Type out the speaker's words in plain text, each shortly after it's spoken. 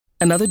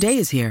Another day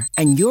is here,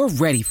 and you're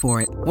ready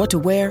for it. What to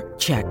wear?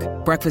 Check.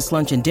 Breakfast,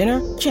 lunch, and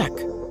dinner? Check.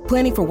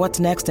 Planning for what's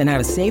next and how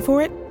to save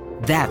for it?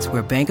 That's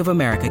where Bank of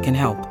America can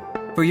help.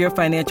 For your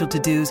financial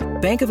to-dos,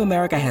 Bank of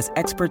America has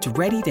experts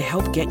ready to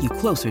help get you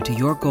closer to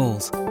your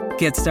goals.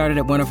 Get started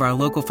at one of our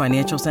local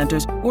financial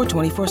centers or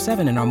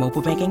 24/7 in our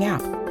mobile banking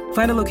app.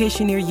 Find a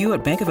location near you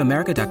at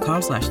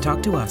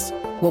bankofamerica.com/talktous.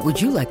 What would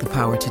you like the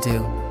power to do?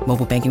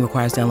 Mobile banking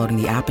requires downloading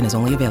the app and is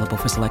only available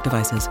for select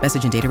devices.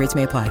 Message and data rates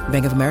may apply.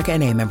 Bank of America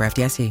N.A., member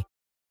FDIC.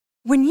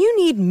 When you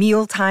need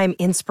mealtime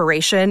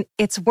inspiration,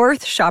 it's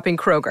worth shopping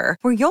Kroger,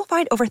 where you'll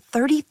find over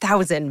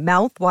 30,000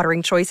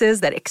 mouth-watering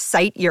choices that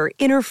excite your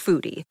inner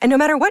foodie. And no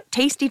matter what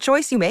tasty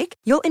choice you make,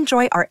 you'll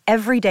enjoy our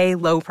everyday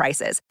low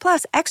prices,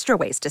 plus extra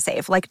ways to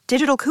save, like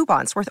digital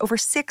coupons worth over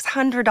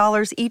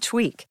 $600 each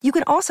week. You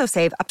can also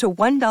save up to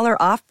 $1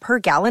 off per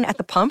gallon at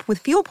the pump with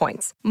fuel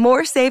points.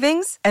 More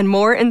savings and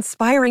more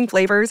inspiring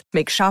flavors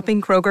make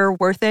shopping Kroger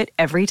worth it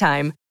every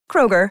time.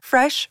 Kroger,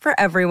 fresh for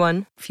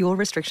everyone. Fuel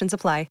restrictions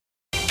apply.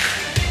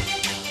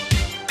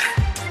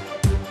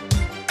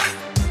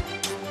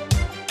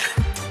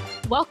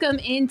 Welcome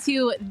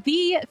into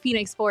the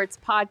Phoenix Sports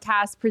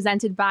Podcast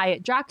presented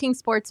by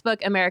DraftKings Sportsbook,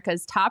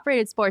 America's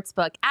top-rated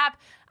sportsbook app.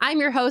 I'm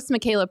your host,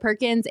 Michaela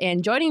Perkins,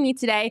 and joining me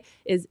today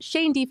is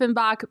Shane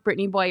Diefenbach,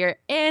 Brittany Boyer,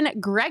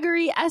 and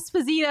Gregory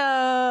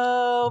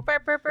Esposito.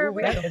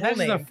 That's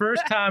the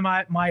first time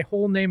my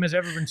whole name has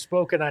ever been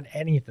spoken on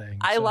anything.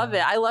 I love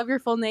it. I love your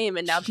full name,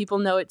 and now people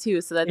know it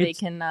too, so that they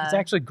can... It's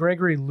actually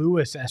Gregory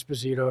Louis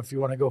Esposito if you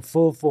want to go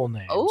full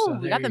name. Oh, so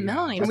we got the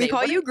middle name. Can we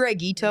call you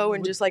Gregito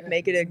and just like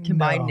make it a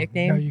combined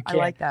nickname? No, you I can't.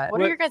 like that. What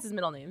are your guys'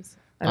 middle names?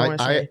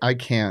 I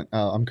can't.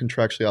 I'm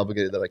contractually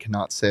obligated that I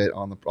cannot say it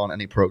on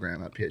any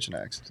program at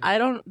PHNX.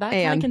 That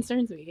kind of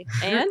concerns me.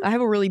 And I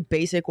have a really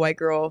basic white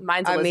girl.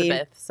 Mine's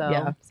Elizabeth,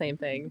 so same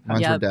thing.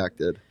 Mine's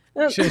redacted.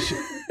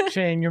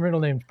 Shane, your middle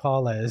name's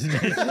Paula, isn't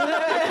it?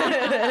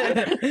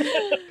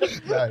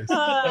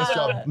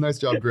 Nice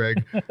job,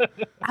 Greg.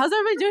 How's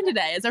everybody doing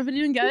today? Is everybody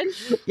doing good?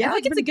 Yeah, I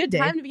think it's a good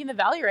time to be in the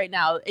Valley right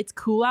now. It's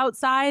cool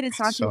outside. It's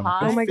not too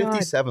hot. Oh my God.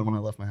 57 when I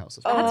left my house.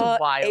 That's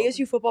wild.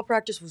 ASU football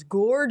practice was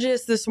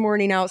gorgeous this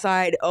morning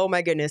outside. Oh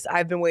my goodness.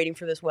 I've been waiting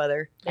for this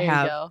weather. There you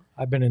go.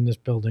 I've been in this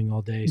building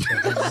all day, so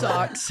I don't know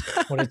Sucks.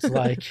 what it's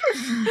like.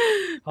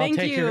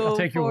 Thank you I'll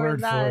take your for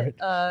word that,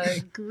 for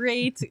it.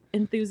 Great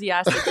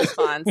enthusiastic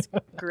response,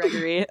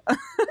 Gregory.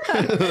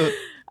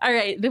 All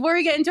right, before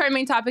we get into our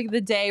main topic of the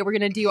day, we're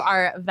going to do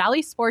our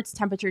Valley Sports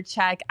temperature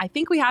check. I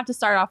think we have to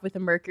start off with the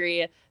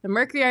Mercury. The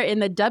Mercury are in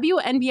the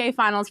WNBA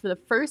Finals for the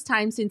first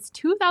time since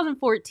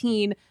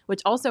 2014,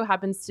 which also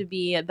happens to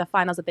be the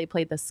finals that they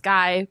played the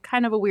Sky.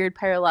 Kind of a weird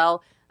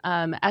parallel.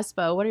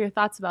 Espo, what are your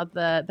thoughts about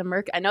the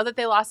Merc? I know that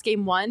they lost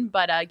game 1,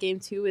 but game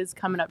 2 is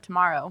coming up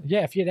tomorrow.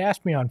 Yeah, if you'd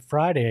asked me on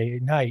Friday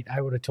night, I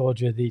would have told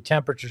you the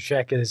temperature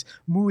check is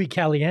muy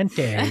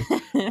caliente.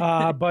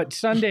 But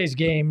Sunday's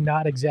game,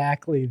 not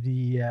exactly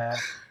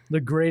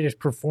the greatest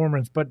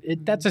performance, but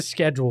that's a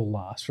schedule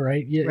loss,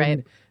 right?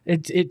 Right.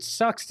 And it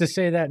sucks to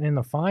say that in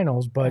the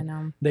finals, but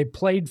they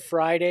played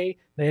Friday.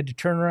 They had to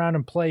turn around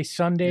and play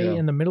Sunday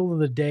in the middle of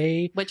the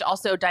day. Which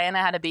also Diana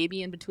had a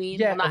baby in between.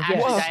 Yeah, well, not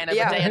actually Diana,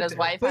 but Diana's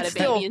wife had a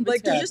baby in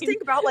between. Like, just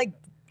think about like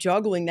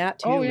juggling that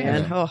too,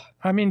 man. Oh.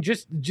 I mean,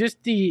 just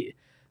the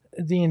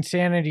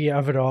insanity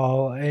of it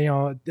all. You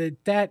know,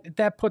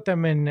 that put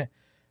them in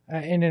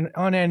an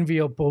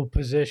unenviable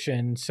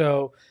position.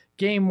 So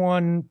game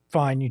 1,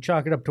 fine, you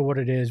chalk it up to what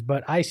it is.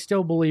 But I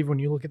still believe when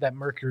you look at that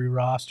Mercury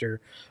roster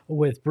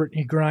with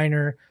Brittany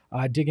Griner,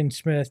 Diggin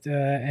Smith,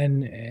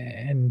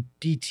 and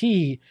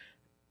DT,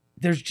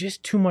 there's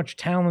just too much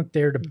talent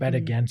there to bet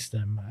against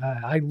them.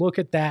 I look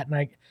at that,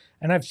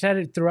 and I've said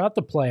it throughout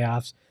the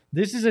playoffs.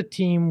 This is a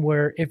team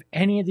where if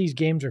any of these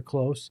games are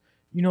close,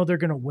 you know they're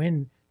going to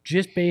win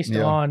just based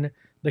on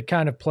the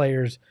kind of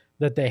players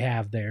that they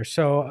have there.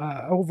 So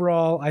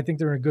overall, I think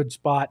they're in a good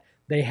spot.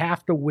 They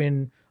have to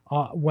win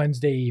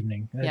Wednesday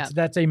evening.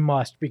 That's a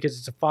must because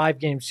it's a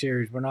 5-game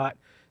series. We're not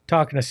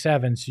talking a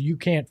 7, so you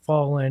can't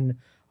fall in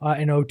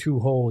an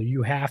 0-2 hole.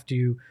 You have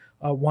to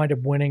wind up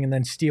winning and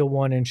then steal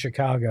one in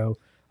Chicago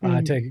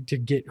to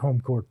get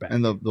home court back.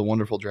 And the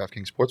wonderful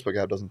DraftKings Sportsbook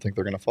app doesn't think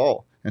they're going to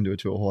fall into a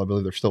 2 hole. I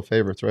believe they're still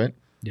favorites, right?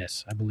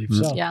 Yes, I believe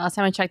so. Yeah, last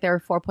time I checked, they were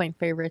 4-point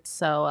favorites.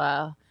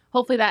 So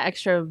hopefully that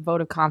extra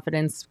vote of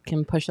confidence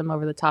can push them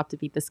over the top to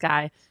beat the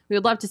Sky. We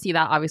would love to see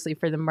that, obviously,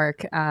 for the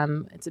Merc.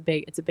 It's a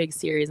big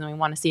series, and we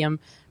want to see them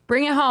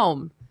bring it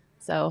home.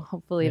 So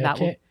hopefully that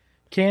will.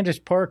 Candace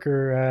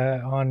Parker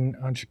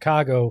on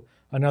Chicago,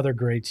 another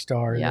great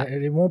star. Yeah.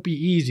 It won't be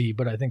easy,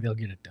 but I think they'll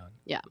get it done.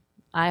 Yeah.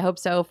 I hope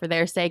so for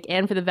their sake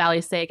and for the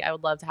Valley's sake. I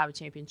would love to have a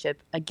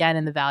championship again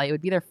in the Valley. It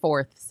would be their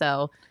 4th.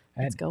 So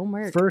let's go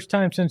Merc. First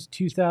time since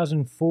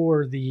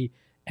 2004, the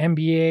an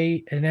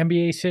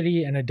NBA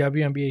city and a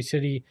WNBA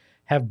city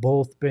have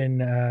both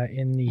been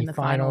in the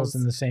finals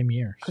in the same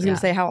year. I was going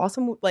to say, how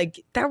awesome.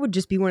 Like, that would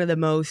just be one of the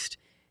most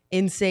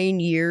insane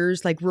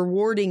years, like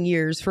rewarding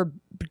years for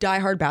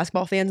diehard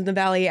basketball fans in the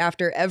Valley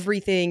after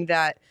everything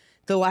that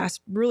the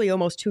last really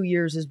almost 2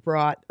 years has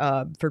brought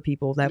for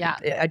people. That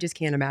I just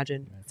can't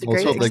imagine. It's a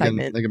great let's hope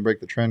excitement. they can break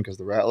the trend, because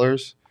the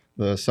Rattlers,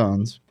 the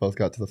Suns, both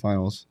got to the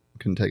finals,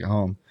 couldn't take it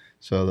home.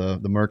 So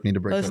the Merc need to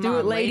break. Let's the do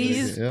it,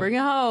 ladies. Yeah. Bring it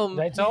home.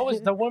 It's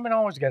always the women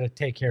always got to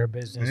take care of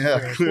business. Yeah.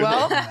 first.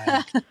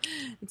 Well,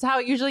 It's how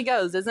it usually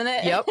goes, isn't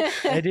it? Yep.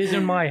 It is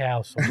in my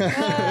household.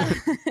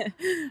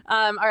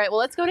 All right, well,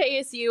 let's go to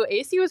ASU.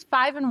 ASU is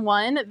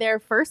 5-1. They're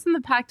first in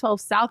the Pac-12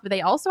 South, but they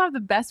also have the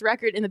best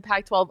record in the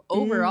Pac-12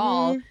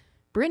 overall.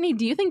 Brittany,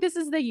 do you think this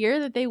is the year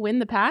that they win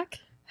the Pac?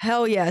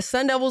 hell yeah.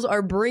 Sun Devils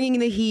are bringing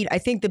the heat. I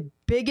think the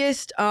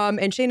biggest,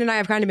 and Shane and I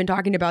have kind of been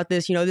talking about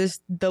this,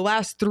 the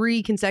last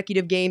 3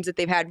 consecutive games that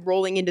they've had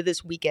rolling into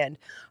this weekend.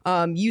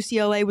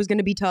 UCLA was going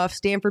to be tough.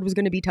 Stanford was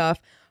going to be tough.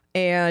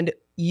 And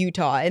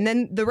Utah. And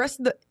then the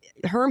rest of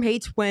Herm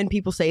hates when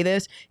people say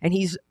this, and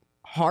he's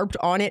harped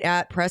on it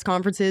at press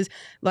conferences.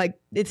 Like,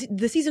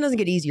 the season doesn't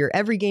get easier.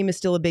 Every game is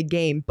still a big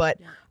game. But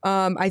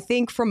I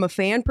think from a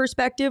fan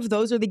perspective,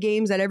 those are the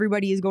games that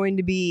everybody is going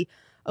to be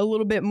a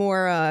little bit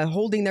more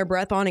holding their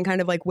breath on and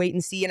kind of like wait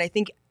and see. And I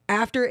think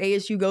after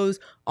ASU goes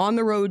on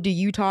the road to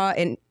Utah,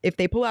 and if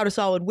they pull out a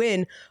solid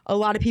win, a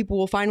lot of people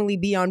will finally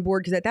be on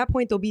board, because at that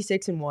point they'll be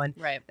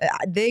 6-1. Right.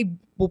 They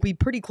will be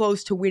pretty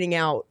close to winning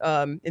out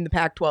in the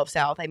Pac-12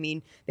 South. I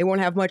mean, they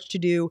won't have much to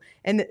do.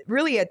 And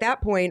really at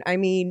that point, I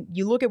mean,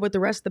 you look at what the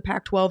rest of the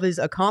Pac-12 has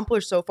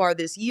accomplished so far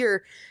this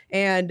year,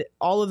 and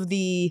all of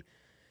the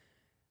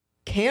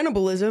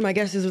cannibalism, I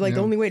guess, is like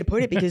the only way to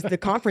put it, because the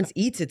conference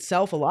eats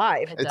itself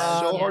alive. It's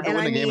so hard to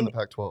win a game in the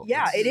Pac-12.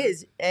 Yeah, it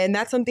is. And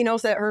that's something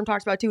else that Herm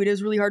talks about too. It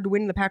is really hard to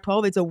win in the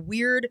Pac-12. It's a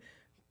weird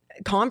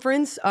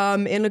conference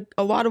in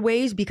a lot of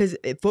ways, because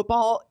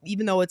football,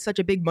 even though it's such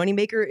a big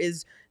moneymaker,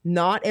 is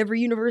not every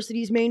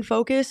university's main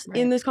focus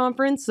in this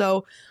conference.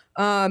 So,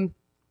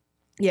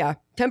 yeah,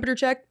 temperature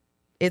check.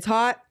 It's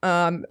hot.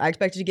 I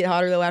expect it to get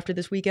hotter, though, after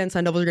this weekend.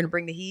 Sun Devils are going to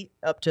bring the heat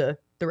up to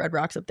the Red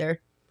Rocks up there.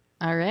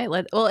 All right.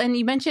 Well, and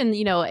you mentioned,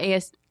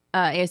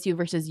 ASU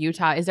versus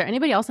Utah. Is there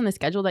anybody else on the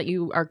schedule that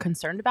you are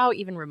concerned about,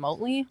 even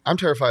remotely? I'm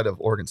terrified of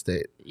Oregon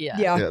State.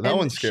 Yeah, that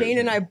one's scary. Shane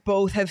and I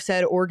both have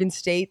said Oregon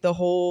State the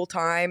whole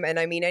time. And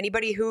I mean,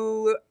 anybody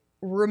who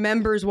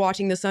remembers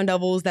watching the Sun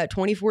Devils that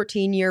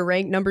 2014 year,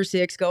 ranked number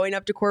 6, going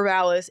up to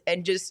Corvallis,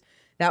 and just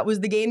that was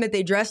the game that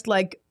they dressed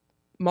like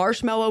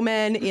marshmallow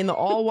men in the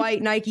all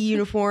white Nike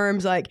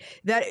uniforms. Like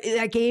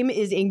that game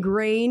is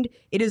ingrained.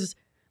 It is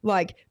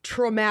like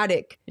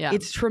traumatic. Yeah.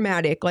 It's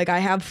traumatic. Like, I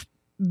have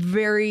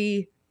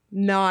very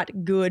not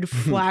good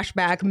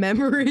flashback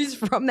memories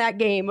from that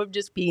game of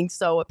just being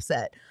so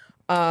upset.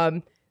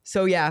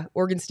 So yeah,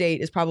 Oregon State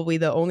is probably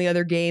the only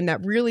other game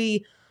that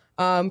really,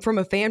 from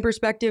a fan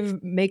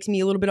perspective, makes me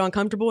a little bit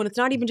uncomfortable. And it's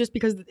not even just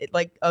because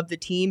of the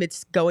team.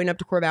 It's going up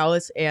to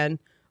Corvallis and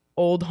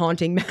old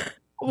haunting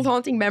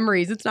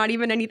memories. It's not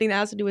even anything that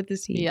has to do with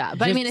this team. Yeah,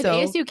 but I mean, if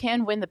ASU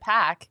can win the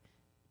Pac,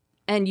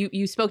 and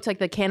you spoke to like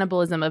the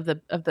cannibalism of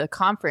the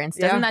conference,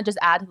 doesn't that just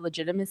add to the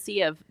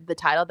legitimacy of the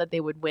title that they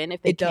would win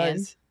if they can?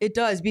 It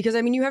does, because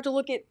I mean, you have to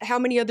look at how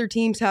many other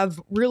teams have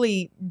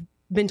really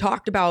been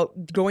talked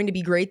about going to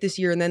be great this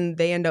year, and then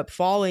they end up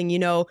falling.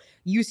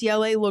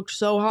 UCLA looked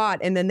so hot,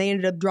 and then they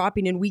ended up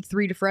dropping in week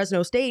 3 to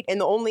Fresno State,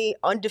 and the only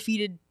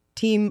undefeated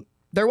team,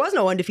 there was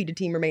no undefeated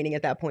team remaining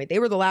at that point. They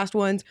were the last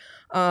ones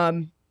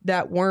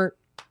that weren't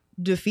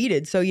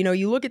defeated. So,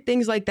 you look at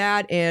things like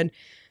that, and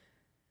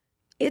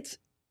it's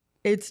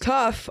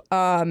tough.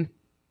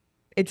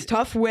 It's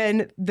tough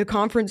when the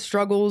conference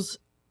struggles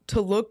to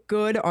look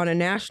good on a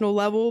national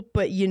level,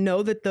 but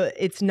that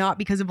it's not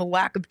because of a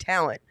lack of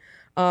talent.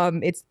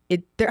 I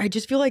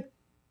just feel like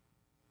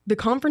the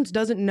conference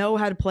doesn't know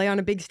how to play on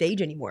a big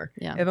stage anymore.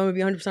 Yeah. If I'm gonna be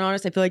 100%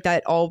 honest, I feel like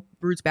that all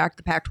roots back to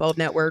the Pac-12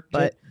 network.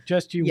 But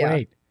just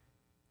wait.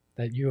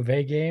 That U of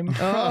A game, when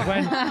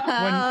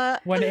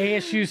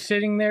ASU's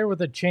sitting there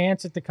with a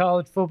chance at the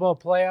college football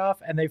playoff,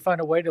 and they find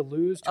a way to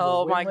lose to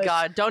a my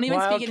God! Don't even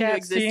speak into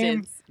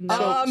existence.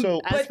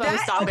 No. But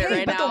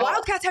the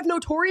Wildcats have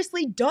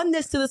notoriously done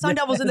this to the Sun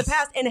Devils in the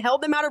past, and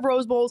held them out of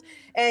Rose Bowls,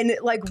 and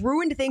like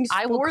ruined things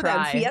for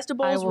them. Fiesta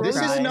Bowls. This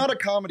is not a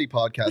comedy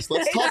podcast.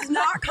 Let's talk. It's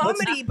not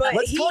comedy,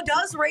 but he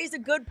does raise a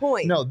good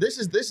point. No, this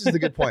is the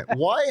good point.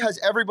 Why has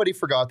everybody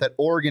forgot that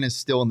Oregon is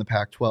still in the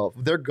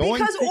Pac-12? They're going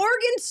because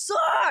Oregon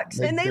sucks,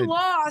 and they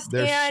lost,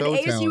 and so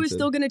ASU talented. Is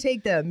still going to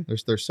take them.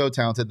 They're so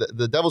talented.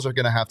 The Devils are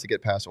going to have to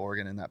get past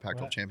Oregon in that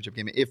Pac-12 championship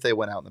game if they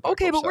went out in the Pac-12.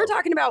 Okay, but we're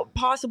talking about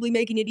possibly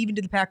making it even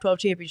to the Pac-12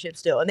 championship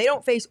still, and they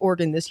don't face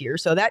Oregon this year,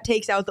 so that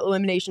takes out the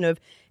elimination of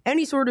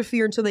any sort of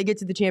fear until they get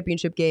to the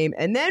championship game,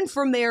 and then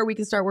from there we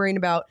can start worrying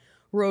about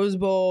Rose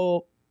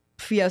Bowl,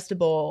 Fiesta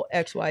Bowl,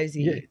 XYZ.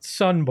 Yeah,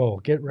 Sun Bowl,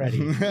 get ready.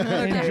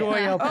 Enjoy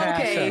El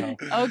Paso.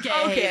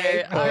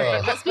 Okay. All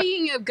right. Well,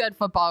 speaking of good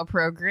football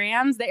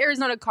programs, the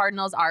Arizona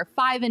Cardinals are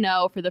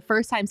 5-0 for the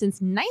first time since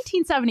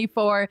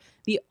 1974,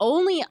 the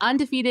only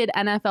undefeated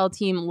NFL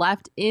team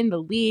left in the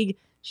league.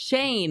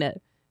 Shane,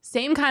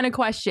 same kind of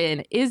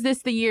question. Is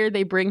this the year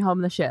they bring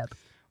home the ship?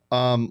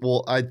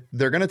 Well,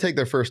 they're going to take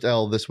their first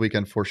L this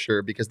weekend for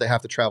sure because they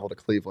have to travel to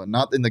Cleveland.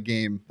 Not in the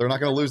game. They're not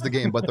going to lose the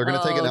game, but they're going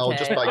to take an L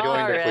just by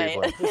going to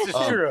Cleveland. This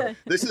is true.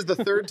 This is the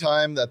third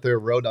time that they're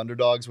road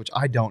underdogs, which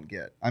I don't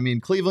get. I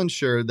mean, Cleveland,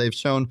 sure, they've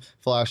shown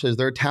flashes.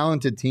 They're a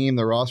talented team.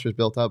 Their roster's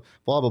built up,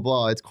 blah, blah,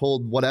 blah. It's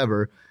cold,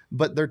 whatever.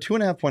 But they're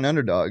 2.5-point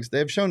underdogs.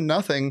 They've shown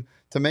nothing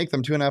to make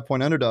them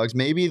 2.5-point underdogs.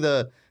 Maybe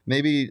the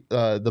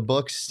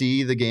books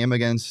see the game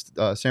against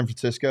San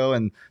Francisco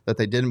and that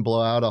they didn't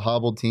blow out a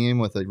hobbled team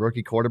with a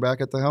rookie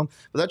quarterback at the helm,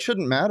 but that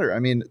shouldn't matter. I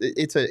mean,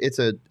 it's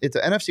a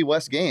NFC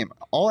West game.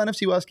 All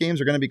NFC West games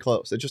are going to be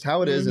close. It's just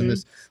how it is in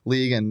this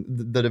league, and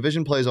the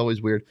division play is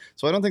always weird.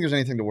 So I don't think there's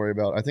anything to worry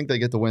about. I think they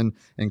get the win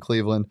in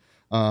Cleveland.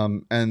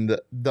 And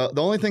the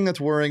only thing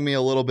that's worrying me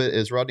a little bit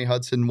is Rodney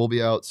Hudson will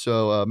be out,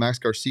 so Max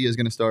Garcia is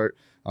going to start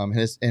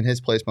in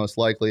his place most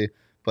likely.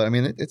 But I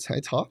mean,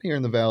 it's hot here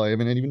in the Valley. I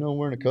mean, even though I'm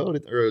wearing a coat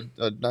or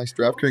a nice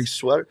DraftKings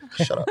sweater,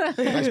 shut up,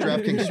 nice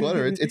DraftKings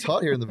sweater. It's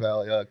hot here in the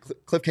Valley.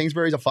 Cliff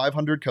Kingsbury's a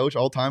 500 coach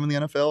all time in the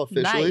NFL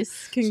officially.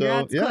 Nice,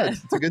 congrats, so yeah,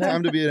 Cliff. it's a good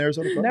time to be an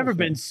Arizona Cardinals Never fan.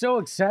 been so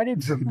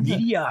excited for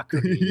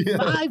mediocrity. Yeah.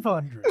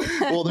 500.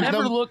 Well,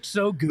 Never looked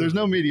so good. There's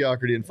no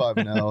mediocrity in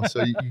 5-0,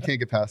 so you can't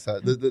get past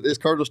that. This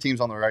Cardinals team's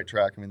on the right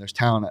track. I mean, there's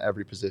talent at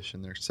every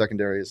position. Their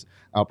secondary is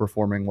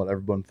outperforming what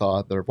everyone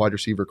thought. Their wide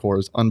receiver core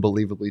is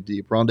unbelievably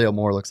deep. Rondale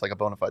Moore looks like a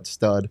bona fide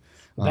stud.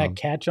 That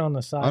catch on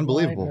the side.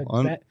 Unbelievable.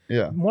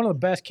 Yeah. One of the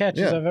best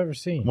catches Yeah. I've ever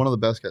seen. One of the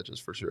best catches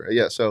for sure.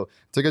 Yeah, so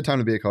it's a good time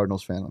to be a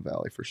Cardinals fan in the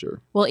Valley for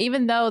sure. Well,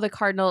 even though the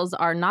Cardinals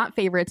are not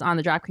favorites on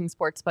the DraftKings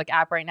Sportsbook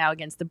app right now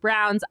against the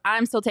Browns,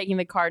 I'm still taking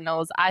the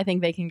Cardinals. I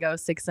think they can go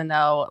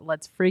 6-0.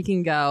 Let's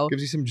freaking go.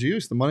 Gives you some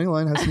juice. The money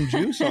line has some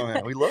juice on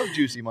it. We love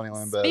juicy money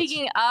line bets.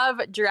 Speaking of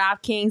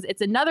DraftKings,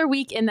 it's another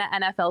week in the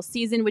NFL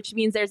season, which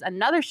means there's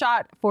another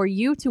shot for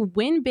you to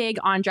win big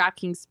on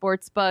DraftKings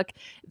Sportsbook,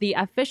 the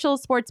official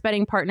sports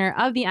betting partner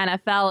of the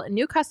NFL.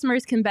 New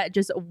customers can bet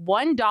just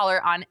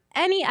 $1 on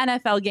any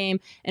NFL game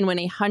and win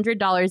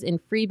 $100 in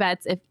free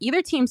bets if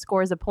either team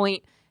scores a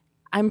point.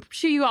 I'm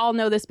sure you all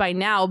know this by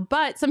now,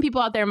 but some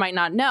people out there might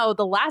not know.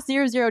 The last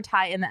 0-0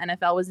 tie in the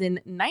NFL was in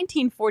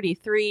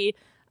 1943.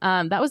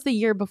 That was the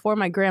year before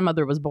my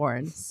grandmother was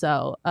born.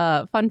 So,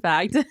 fun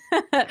fact.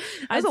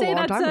 I'd say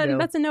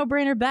that's a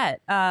no-brainer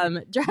bet.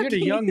 You're the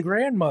young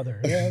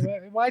grandmother.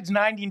 Mine's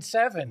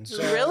 97.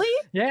 So. Really?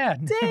 Yeah.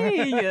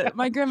 Dang.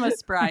 My grandma's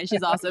spry.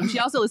 She's awesome. She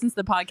also listens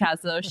to the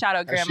podcast, so shout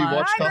out, Grandma. Has she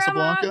watched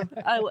Casablanca?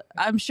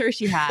 I'm sure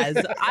she has.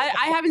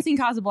 I haven't seen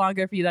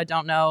Casablanca, for you that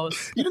don't know.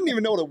 You didn't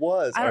even know what it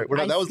was. All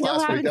right, that was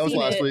last week. That was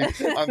last week.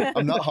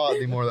 I'm not hot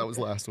anymore. That was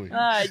last week.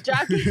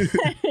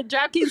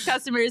 DraftKings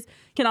customers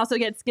can also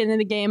get skin in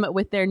the game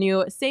with their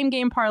new same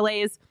game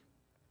parlays.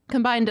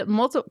 Combine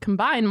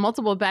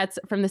multiple bets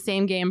from the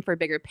same game for a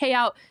bigger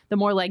payout. The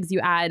more legs you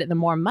add, the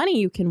more money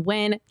you can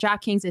win.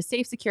 DraftKings is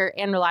safe, secure,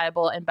 and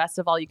reliable. And best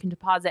of all, you can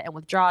deposit and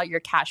withdraw your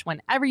cash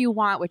whenever you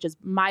want, which is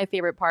my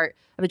favorite part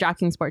of the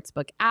DraftKings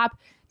Sportsbook app.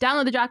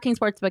 Download the DraftKings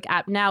Sportsbook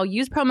app now.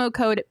 Use promo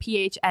code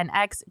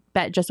PHNX.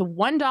 Bet just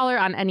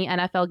 $1 on any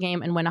NFL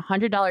game and win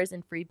 $100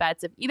 in free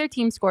bets if either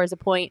team scores a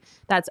point.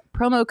 That's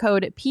promo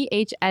code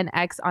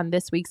PHNX on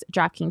this week's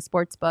DraftKings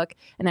Sportsbook,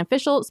 an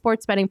official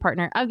sports betting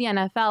partner of the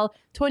NFL.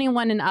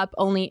 21 and up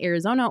only.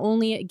 Arizona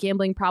only.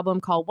 Gambling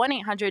problem? Call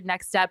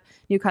 1-800-NEXT-STEP.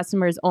 New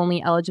customers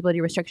only.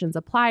 Eligibility restrictions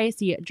apply.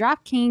 See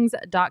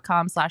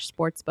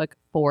DraftKings.com/sportsbook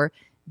for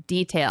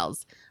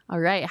details. All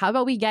right, how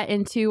about we get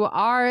into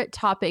our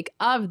topic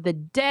of the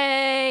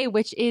day,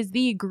 which is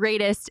the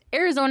greatest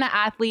Arizona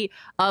athlete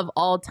of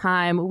all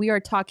time. We are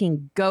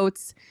talking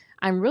GOATs.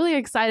 I'm really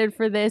excited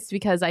for this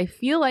because I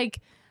feel like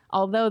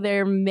although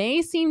there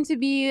may seem to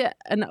be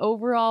an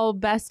overall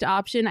best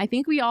option, I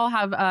think we all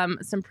have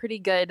some pretty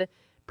good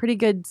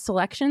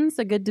selections,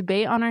 a good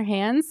debate on our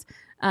hands.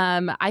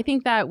 I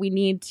think that we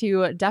need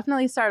to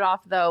definitely start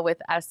off, though,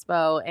 with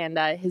Espo and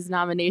his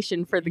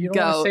nomination for the You GOAT.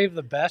 don't want to save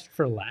the best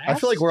for last? I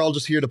feel like we're all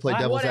just here to play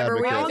devil's Whatever.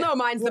 advocate. We all know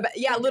mine's the best.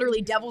 Yeah,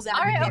 literally devil's All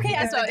advocate. right, okay,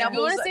 because Espo, the if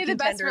you want to devil's say the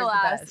best contender for is the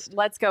last, best.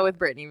 let's go with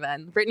Brittany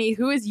then. Brittany,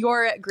 who is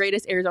your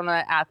greatest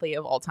Arizona athlete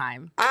of all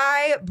time?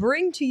 I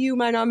bring to you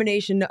my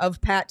nomination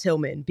of Pat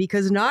Tillman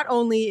because not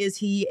only is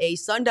he a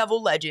Sun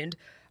Devil legend,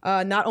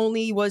 not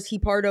only was he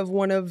part of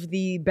one of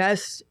the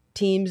best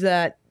teams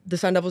that the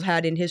Sun Devils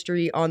had in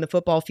history on the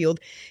football field,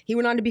 he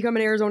went on to become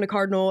an Arizona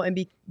Cardinal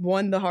and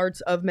won the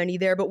hearts of many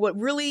there. But what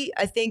really,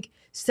 I think,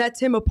 sets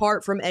him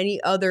apart from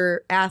any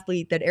other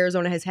athlete that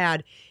Arizona has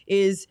had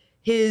is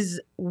his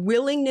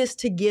willingness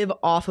to give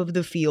off of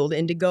the field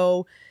and to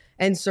go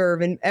and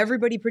serve. And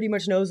everybody pretty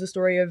much knows the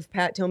story of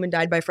Pat Tillman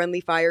died by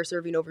friendly fire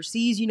serving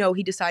overseas. You know,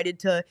 he decided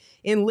to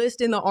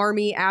enlist in the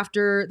Army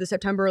after the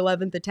September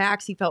 11th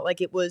attacks. He felt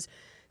like it was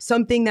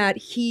something that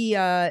he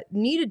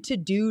needed to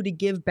do to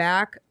give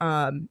back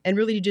and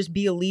really to just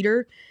be a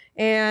leader.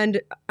 And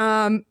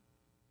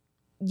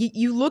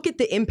you look at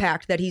the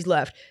impact that he's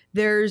left.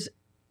 There's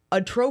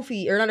a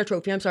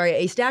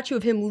statue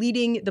of him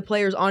leading the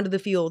players onto the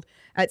field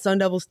at Sun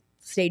Devil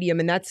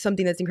Stadium, and that's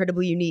something that's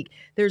incredibly unique.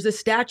 There's a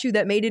statue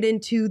that made it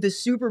into the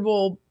Super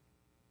Bowl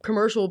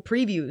commercial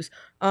previews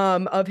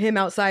of him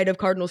outside of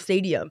Cardinal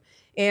Stadium.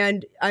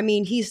 And I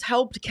mean, he's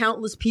helped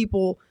countless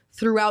people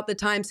throughout the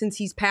time since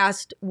he's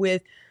passed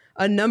with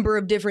a number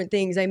of different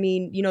things. I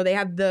mean, you know, they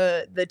have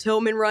the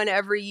Tillman Run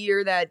every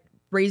year that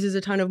raises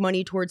a ton of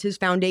money towards his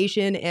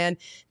foundation, and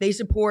they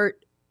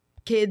support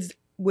kids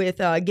with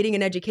getting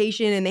an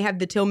education, and they have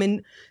the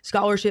Tillman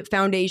Scholarship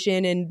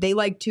Foundation, and they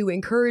like to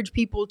encourage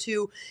people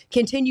to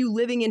continue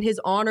living in his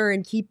honor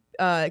and keep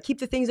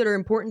the things that are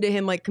important to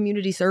him, like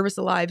community service,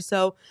 alive.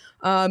 So,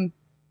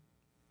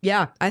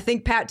 yeah, I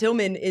think Pat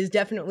Tillman is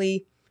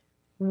definitely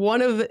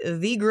one of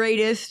the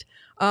greatest.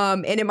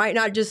 And it might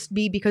not just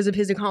be because of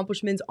his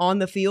accomplishments on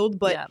the field,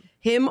 but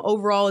him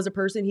overall as a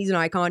person, he's an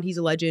icon, he's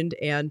a legend,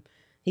 and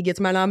he gets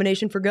my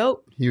nomination for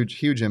GOAT.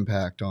 Huge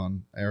impact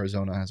on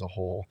Arizona as a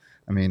whole.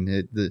 I mean,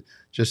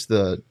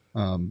 the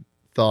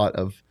thought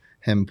of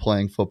him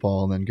playing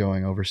football and then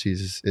going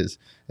overseas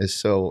is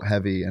so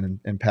heavy and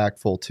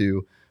impactful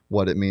to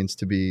what it means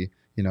to be,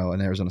 you know,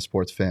 an Arizona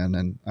sports fan.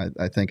 And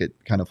I think it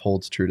kind of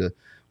holds true to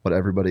what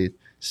everybody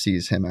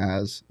sees him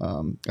as,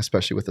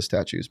 especially with the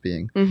statues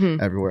being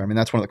everywhere. I mean,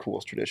 that's one of the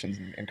coolest traditions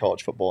in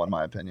college football, in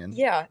my opinion.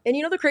 Yeah. And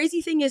you know, the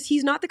crazy thing is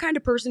he's not the kind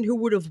of person who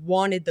would have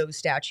wanted those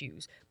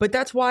statues, but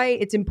that's why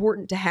it's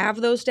important to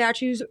have those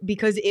statues,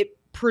 because it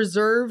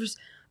preserves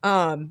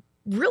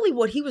really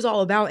what he was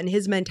all about and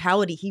his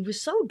mentality. He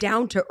was so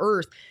down to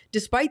earth,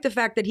 despite the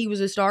fact that he was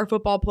a star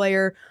football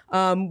player,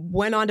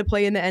 went on to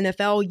play in the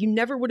NFL. You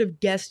never would have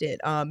guessed it.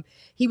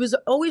 He was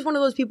always one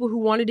of those people who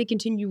wanted to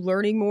continue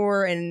learning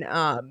more and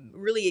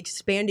really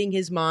expanding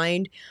his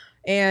mind.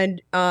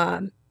 And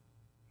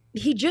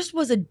he just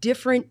was a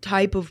different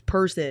type of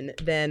person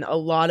than a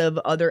lot of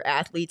other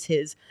athletes.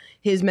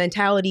 His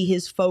mentality,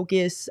 his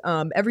focus,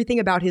 everything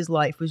about his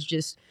life was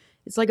just,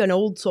 it's like an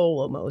old soul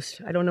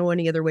almost. I don't know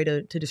any other way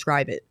to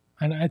describe it.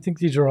 And I think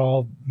these are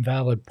all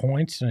valid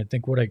points. And I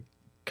think what it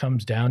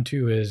comes down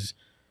to is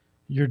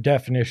your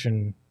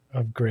definition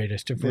of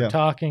greatest. If we're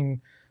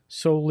talking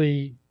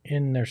solely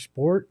in their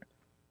sport,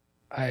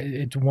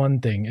 it's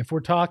one thing. If we're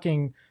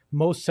talking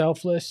most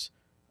selfless,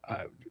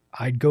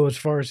 I'd go as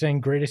far as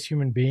saying greatest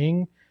human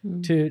being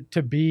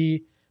to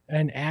be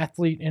an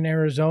athlete in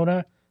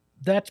Arizona.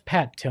 That's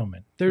Pat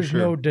Tillman. There's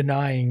no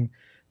denying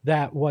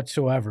that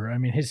whatsoever. I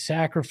mean, his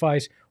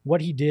sacrifice,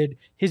 what he did,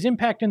 his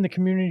impact in the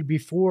community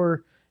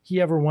before he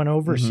ever went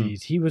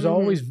overseas. He was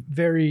always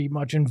very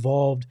much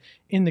involved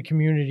in the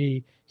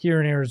community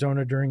here in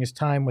Arizona during his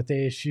time with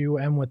ASU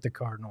and with the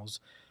Cardinals.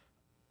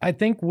 I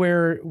think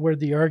where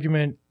the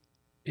argument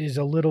is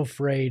a little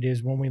frayed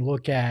is when we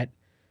look at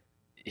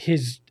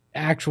his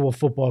actual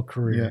football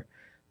career.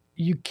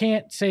 You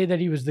can't say that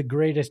he was the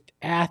greatest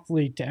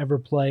athlete to ever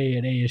play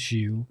at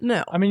ASU.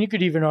 No. I mean, you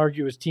could even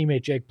argue his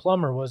teammate Jake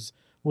Plummer was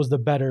the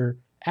better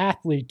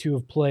athlete to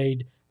have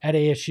played at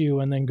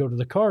ASU and then go to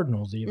the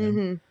Cardinals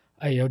even.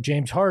 You know,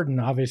 James Harden,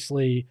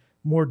 obviously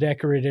more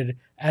decorated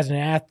as an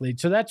athlete.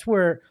 So that's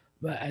where,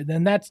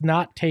 then that's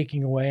not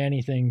taking away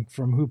anything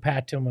from who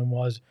Pat Tillman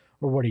was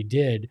or what he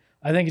did.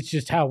 I think it's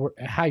just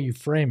how you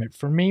frame it.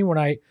 For me, when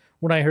I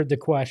heard the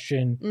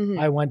question,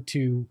 I went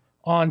to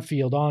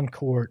on-field,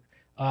 on-court,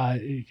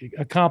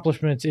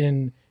 accomplishments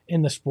in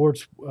the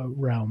sports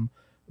realm.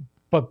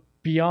 But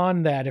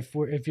beyond that,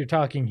 if you're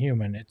talking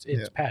human, it's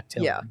Pat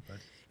Tillman.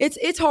 Yeah,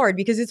 it's hard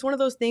because it's one of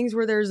those things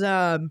where there's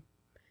a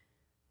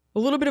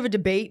little bit of a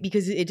debate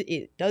because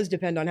it does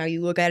depend on how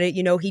you look at it.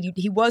 You know,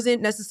 he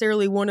wasn't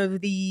necessarily one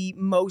of the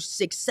most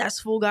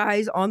successful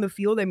guys on the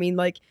field. I mean,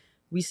 like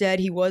we said,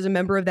 he was a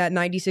member of that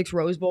 96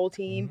 Rose Bowl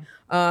team.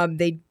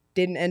 They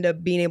didn't end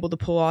up being able to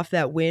pull off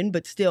that win,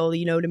 but still,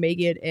 you know, to make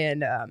it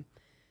and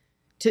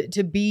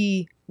to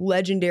be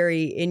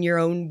legendary in your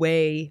own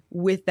way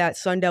with that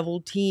Sun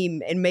Devil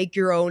team and make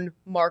your own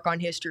mark on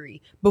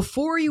history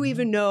before you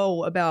even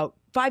know about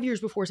 5 years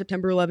before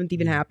September 11th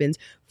even happens,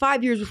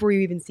 5 years before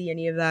you even see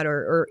any of that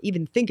or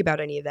even think about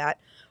any of that.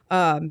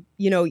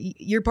 You know,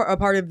 you're a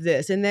part of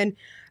this. And then,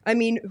 I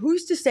mean,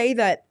 who's to say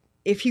that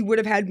if he would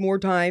have had more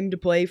time to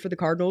play for the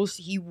Cardinals,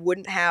 he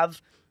wouldn't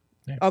have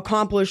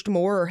accomplished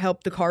more or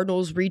helped the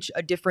Cardinals reach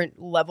a different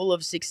level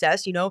of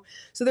success, you know?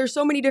 So there's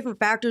so many different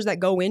factors that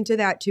go into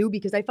that too,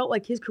 because I felt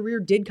like his career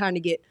did kind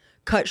of get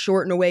cut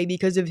short in a way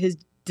because of his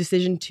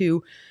decision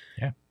to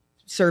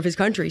serve his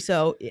country.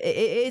 So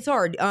it's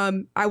hard.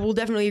 I will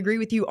definitely agree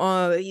with you.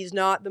 He's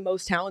not the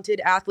most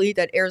talented athlete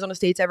that Arizona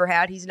State's ever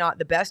had. He's not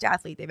the best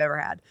athlete they've ever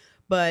had.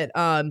 But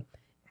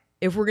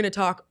if we're going to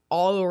talk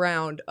all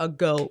around a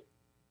GOAT,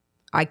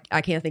 I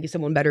can't think of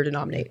someone better to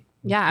nominate.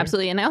 Yeah,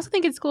 absolutely. And I also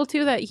think it's cool,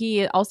 too, that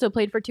he also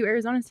played for two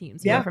Arizona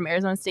teams. You know, from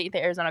Arizona State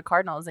to Arizona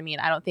Cardinals. I mean,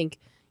 I don't think,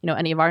 you know,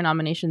 any of our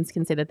nominations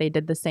can say that they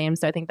did the same.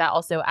 So I think that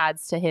also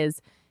adds to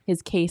his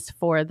case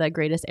for the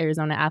greatest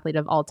Arizona athlete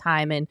of all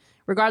time. And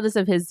regardless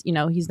of his, you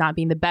know, he's not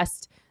being the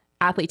best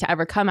athlete to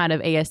ever come out of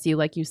ASU,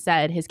 like you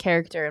said, his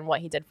character and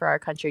what he did for our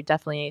country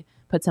definitely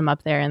puts him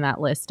up there in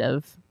that list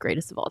of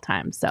greatest of all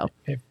time. So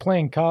if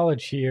playing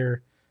college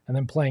here, and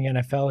then playing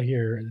NFL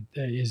here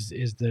is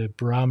the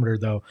barometer.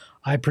 Though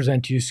I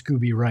present to you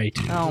Scooby Wright.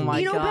 Oh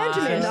my Eno god.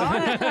 Benjamin, dog.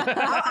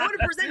 I'm going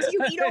to present to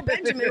you Eno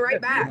Benjamin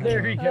right back.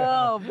 There you go.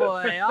 Oh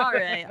boy. All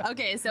right.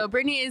 Okay. So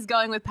Brittany is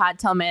going with Pat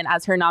Tillman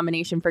as her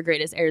nomination for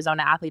greatest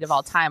Arizona athlete of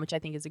all time, which I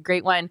think is a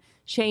great one.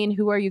 Shane,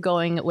 who are you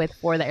going with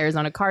for the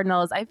Arizona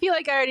Cardinals? I feel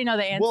like I already know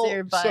the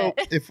answer, but so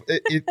if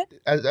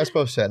as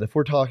Espo said, if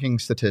we're talking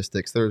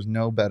statistics, there's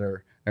no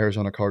better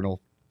Arizona Cardinal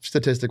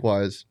statistic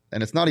wise,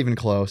 and it's not even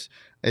close.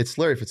 It's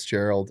Larry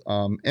Fitzgerald.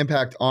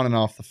 Impact on and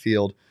off the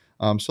field.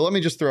 So let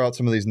me just throw out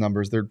some of these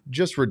numbers. They're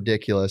just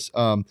ridiculous.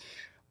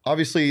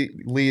 Obviously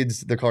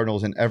leads the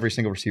Cardinals in every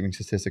single receiving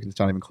statistic. It's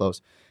not even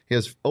close. He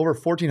has over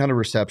 1,400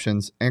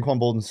 receptions. Anquan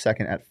Boldin's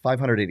second at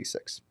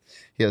 586.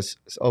 He has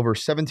over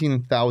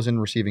 17,000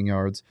 receiving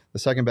yards. The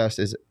second best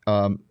is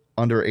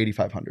under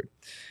 8,500.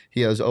 He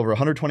has over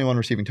 121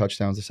 receiving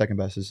touchdowns. The second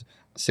best is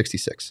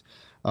 66.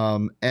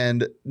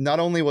 And not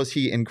only was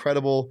he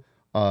incredible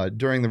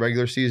during the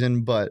regular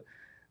season, but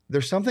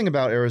there's something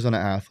about Arizona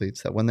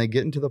athletes that when they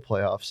get into the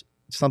playoffs,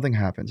 something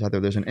happens. Either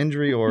there's an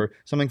injury or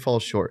something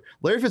falls short.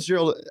 Larry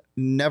Fitzgerald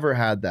never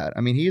had that.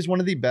 I mean, he's one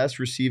of the best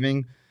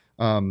receiving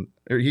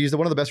he's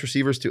one of the best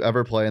receivers to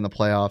ever play in the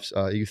playoffs.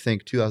 You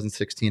think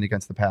 2016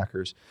 against the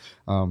Packers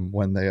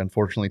when they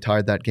unfortunately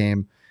tied that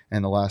game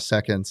in the last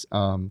seconds.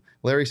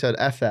 Larry said,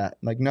 F that.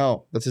 Like,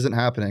 no, this isn't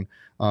happening.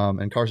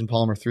 And Carson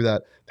Palmer threw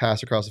that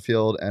pass across the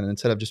field, and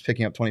instead of just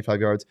picking up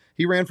 25 yards,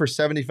 he ran for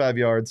 75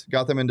 yards,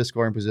 got them into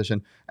scoring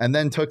position, and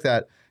then took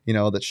that,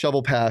 that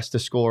shovel pass to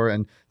score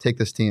and take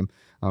this team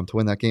to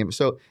win that game.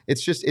 So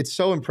it's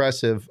so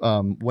impressive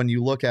when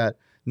you look at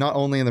not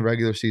only in the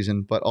regular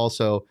season, but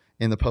also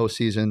in the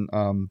postseason.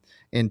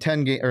 In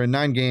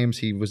 9 games,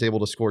 he was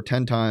able to score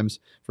 10 times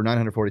for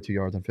 942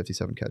 yards on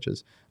 57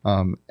 catches.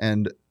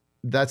 And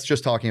that's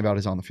just talking about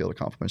his on-the-field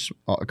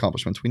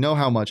accomplishments. We know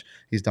how much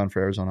he's done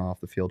for Arizona off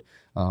the field.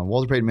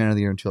 Walter Payton Man of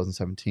the Year in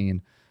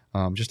 2017.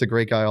 Just a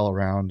great guy all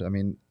around. I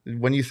mean,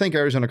 when you think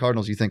Arizona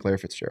Cardinals, you think Larry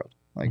Fitzgerald,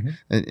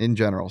 in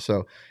general.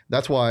 So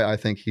that's why I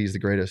think he's the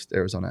greatest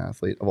Arizona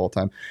athlete of all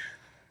time.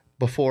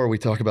 Before we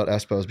talk about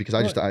Espos, because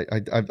I just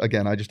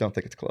don't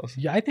think it's close.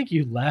 Yeah, I think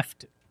you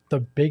left the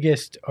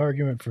biggest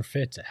argument for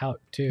Fitz out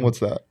too. What's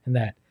that? And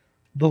that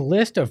the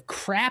list of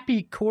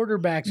crappy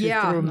quarterbacks who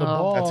threw him the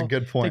ball. That's a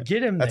good point. To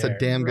get him That's there. a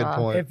damn good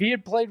point. If he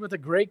had played with a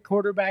great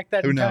quarterback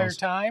that Who entire knows?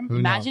 time,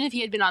 imagine if he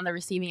had been on the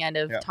receiving end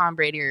of Tom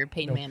Brady or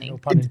Peyton Manning. no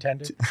pun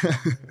intended.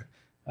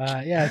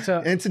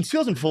 So and since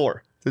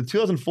 2004. Since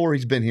 2004,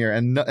 he's been here,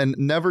 and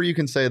never you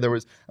can say there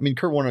was. I mean,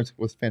 Kurt Warner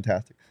was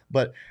fantastic,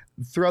 but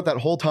throughout that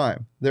whole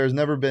time, there's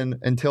never been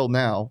until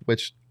now,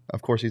 which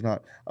of course he's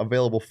not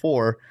available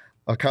for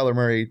a Kyler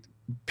Murray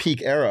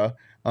peak era.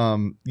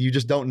 You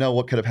just don't know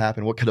what could have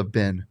happened, what could have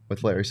been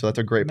with Larry. So that's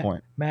a great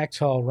point. Max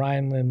Hall,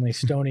 Ryan Lindley,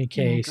 Stoney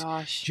Case, Oh my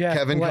gosh. Jeff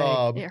Kevin Blake,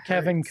 Cobb.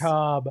 Kevin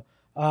Cobb,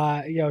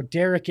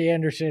 Derek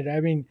Anderson.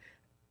 I mean,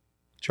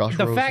 Josh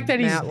the Rosen. fact that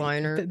Matt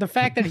Leinart. the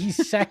fact that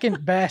he's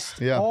second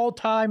best all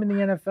time in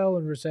the NFL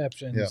in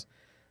receptions. Yeah.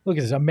 Look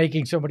at this. I'm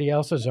making somebody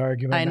else's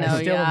argument. I know,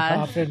 I still am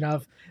confident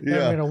enough that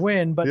I'm going to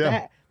win. But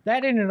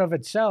that in and of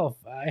itself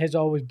has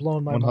always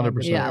blown my mind.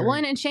 100%. Yeah, well,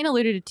 and Shane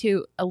alluded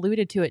to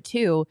it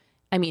too.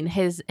 I mean,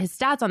 his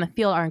stats on the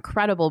field are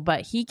incredible,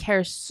 but he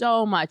cares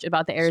so much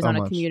about the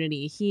Arizona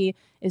community. He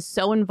is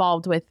so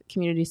involved with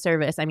community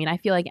service. I mean, I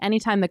feel like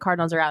anytime the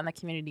Cardinals are out in the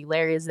community,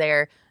 Larry is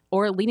there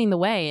or leading the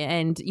way.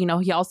 And,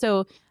 he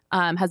also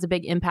has a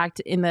big impact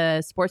in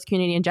the sports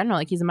community in general.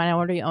 Like, he's a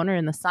minority owner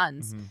in the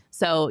Suns. Mm-hmm.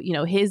 So,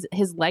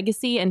 his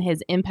legacy and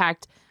his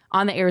impact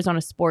on the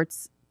Arizona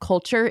sports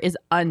culture is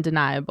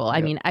undeniable.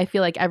 I mean, I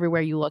feel like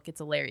everywhere you look, it's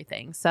a Larry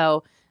thing.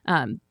 So,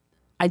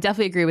 I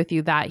definitely agree with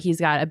you that he's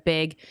got a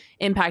big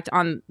impact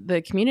on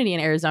the community in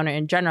Arizona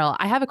in general.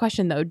 I have a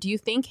question though. Do you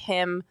think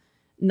him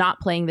not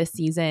playing this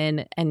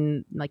season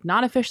and like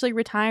not officially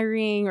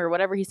retiring or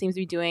whatever he seems to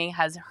be doing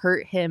has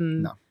hurt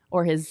him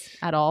or his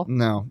at all?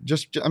 No,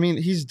 I mean,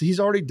 he's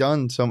already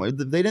done so much.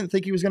 They didn't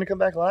think he was going to come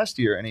back last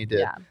year, and he did.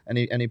 Yeah. And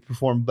he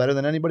performed better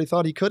than anybody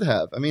thought he could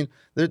have. I mean,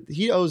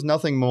 he owes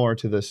nothing more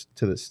to this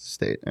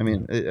state. I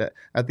mean,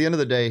 at the end of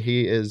the day,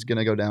 he is going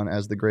to go down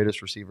as the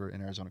greatest receiver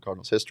in Arizona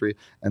Cardinals history,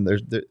 and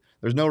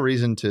there's no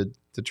reason to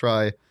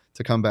try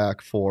to come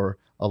back for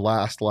a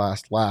last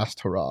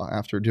hurrah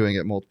after doing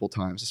it multiple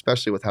times,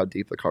 especially with how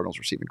deep the Cardinals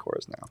receiving core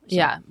is now. So.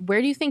 Yeah.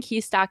 Where do you think he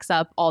stacks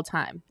up all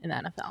time in the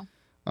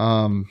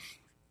NFL?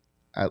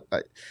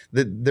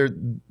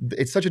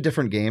 It's such a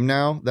different game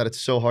now that it's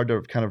so hard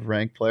to kind of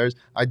rank players.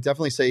 I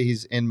definitely say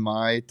he's in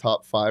my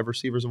top 5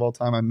 receivers of all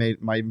time. I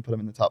might even put him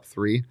in the top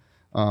 3.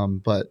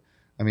 But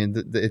I mean,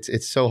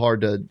 it's so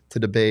hard to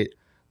debate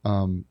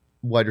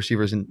wide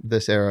receivers in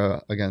this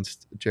era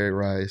against Jerry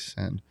Rice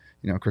and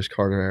Chris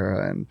Carter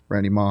era and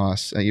Randy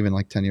Moss, even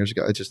like 10 years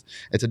ago.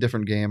 It's a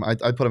different game.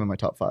 I'd put him in my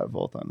top 5 of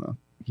all time though.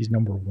 He's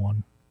number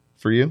 1.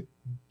 For you?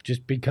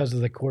 Just because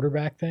of the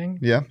quarterback thing?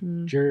 Yeah.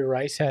 Jerry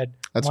Rice had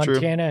That's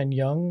Montana true. and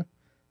Young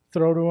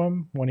throw to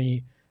him when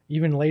he,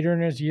 even later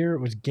in his year, it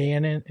was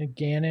Gannon and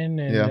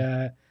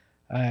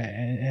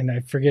and I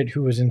forget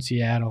who was in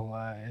Seattle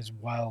as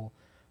well.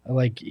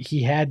 Like,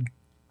 he had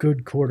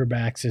good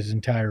quarterbacks his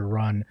entire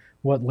run.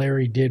 What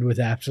Larry did with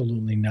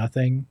absolutely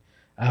nothing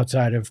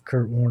outside of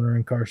Kurt Warner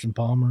and Carson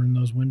Palmer in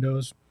those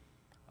windows,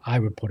 I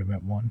would put him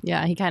at 1.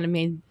 Yeah,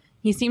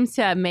 he seems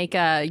to make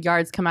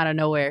yards come out of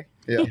nowhere.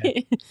 Yeah.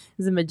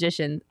 He's a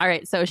magician. All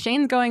right, so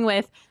Shane's going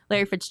with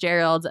Larry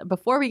Fitzgerald.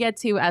 Before we get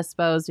to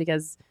Espos,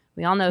 because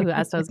we all know who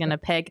Espo is going to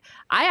pick,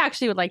 I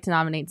actually would like to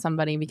nominate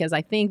somebody because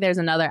I think there's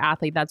another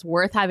athlete that's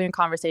worth having a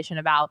conversation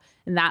about,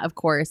 and that, of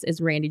course,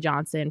 is Randy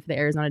Johnson for the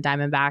Arizona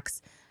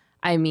Diamondbacks.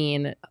 I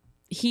mean,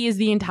 he is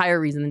the entire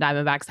reason the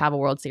Diamondbacks have a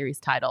World Series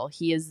title.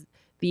 He is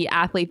the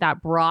athlete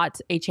that brought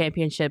a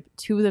championship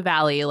to the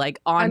Valley, like,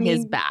 on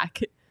his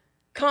back.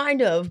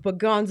 Kind of, but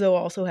Gonzo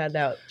also had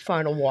that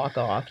final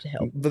walk-off to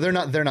help. But they're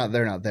not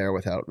there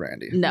without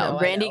Randy. No,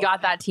 Randy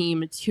got that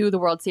team to the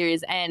World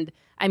Series. And,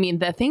 I mean,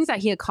 the things that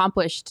he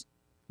accomplished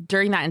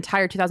during that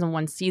entire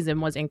 2001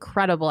 season was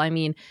incredible. I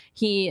mean,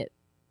 he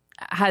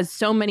has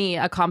so many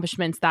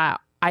accomplishments that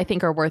I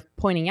think are worth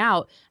pointing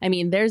out. I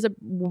mean, there's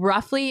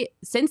roughly,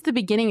 since the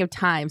beginning of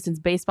time, since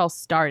baseball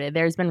started,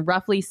 there's been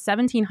roughly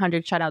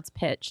 1,700 shutouts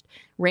pitched.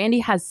 Randy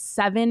has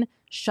 7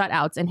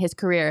 shutouts in his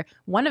career,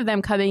 one of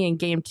them coming in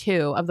Game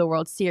 2 of the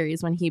World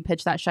Series when he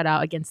pitched that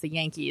shutout against the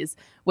Yankees,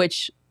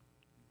 which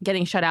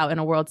getting shut out in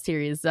a World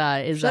Series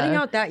is... Shutting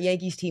out that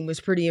Yankees team was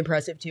pretty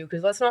impressive, too,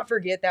 because let's not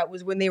forget that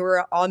was when they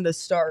were on the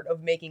start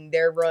of making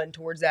their run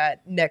towards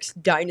that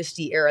next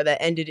dynasty era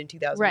that ended in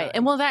 2009. Right.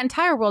 And, well, that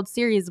entire World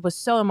Series was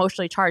so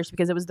emotionally charged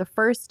because it was the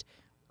first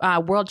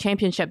World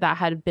Championship that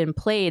had been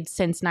played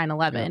since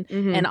 9/11. Yeah.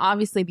 Mm-hmm. And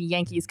obviously the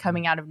Yankees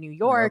coming out of New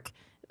York,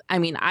 I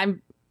mean,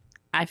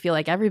 I feel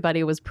like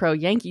everybody was pro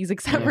Yankees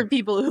except for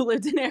people who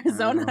lived in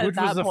Arizona at Which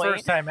that was the point.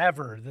 first time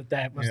ever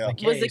that was the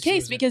case. Was the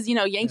case because, you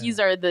know, Yankees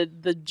are the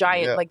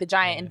giant, like the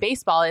giant in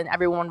baseball, and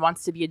everyone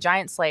wants to be a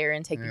giant slayer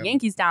and take the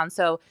Yankees down.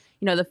 So,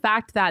 you know, the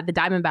fact that the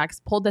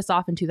Diamondbacks pulled this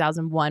off in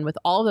 2001 with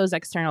all those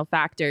external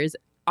factors,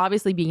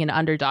 obviously being an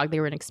underdog, they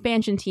were an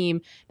expansion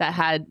team that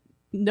had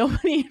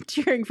nobody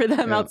cheering for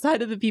them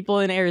outside of the people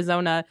in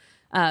Arizona.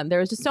 There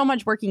was just so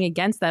much working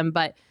against them,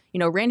 but you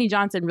know, Randy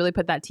Johnson really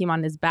put that team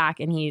on his back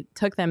and he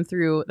took them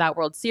through that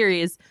World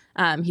Series.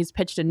 He's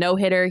pitched a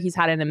no-hitter. He's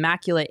had an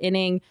immaculate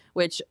inning,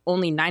 which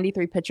only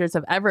 93 pitchers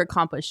have ever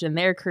accomplished in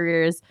their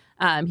careers.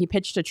 He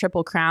pitched a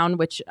triple crown,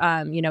 which,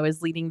 you know,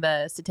 is leading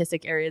the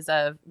statistic areas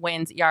of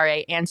wins,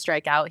 ERA, and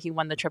strikeout. He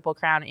won the triple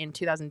crown in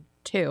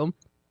 2002.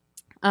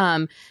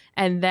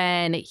 And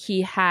then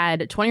he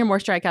had 20 or more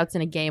strikeouts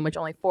in a game, which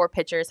only 4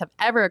 pitchers have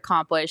ever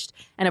accomplished.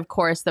 And of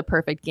course, the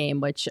perfect game,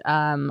 which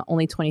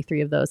only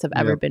 23 of those have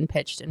ever been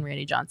pitched, and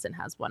Randy Johnson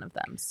has one of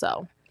them.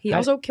 So he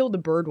also killed a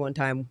bird one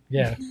time.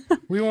 Yeah,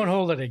 we won't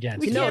hold it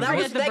against. No, that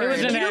was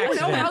you don't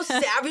know how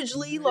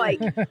savagely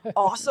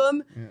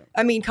awesome. Yeah.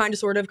 I mean, kind of,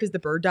 sort of, because the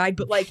bird died,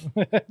 but like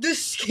the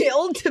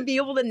skill to be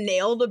able to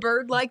nail the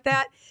bird like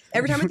that.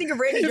 Every time I think of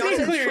Randy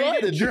Johnson, no,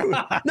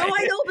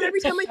 I know, but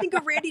every time I think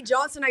of Randy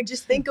Johnson, I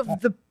just think of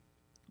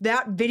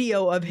that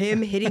video of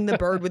him hitting the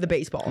bird with a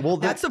baseball. Well,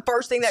 that's the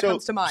first thing that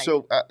comes to mind.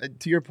 So,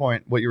 to your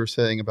point, what you were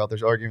saying about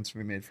there's arguments to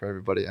be made for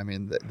everybody. I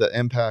mean, the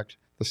impact,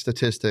 the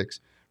statistics.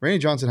 Randy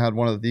Johnson had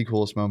one of the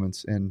coolest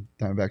moments in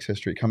Diamondbacks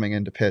history coming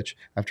in to pitch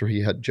after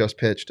he had just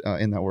pitched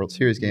in that World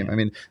Series game. I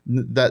mean,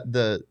 that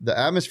the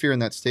atmosphere in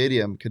that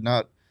stadium could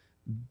not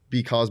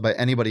be caused by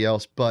anybody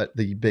else but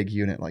the big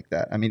unit like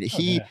that. I mean,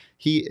 he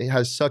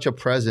has such a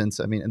presence.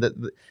 I mean,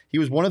 he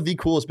was one of the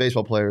coolest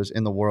baseball players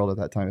in the world at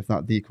that time, if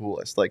not the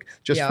coolest. Like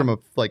just from a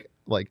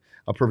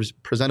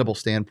presentable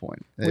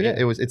standpoint.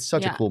 It's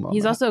such a cool moment.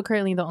 He's also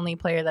currently the only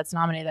player that's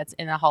nominated that's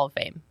in the Hall of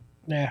Fame.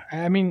 Yeah,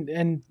 I mean,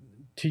 and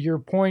to your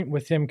point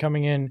with him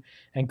coming in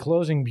and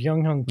closing,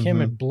 Byung-Hyun Kim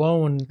had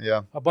blown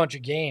a bunch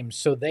of games,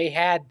 so they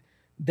had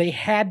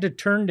to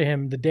turn to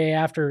him the day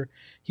after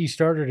he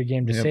started a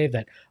game to save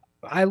that.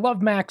 I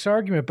love Mac's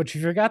argument, but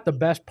you forgot the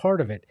best part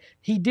of it.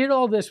 He did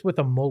all this with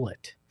a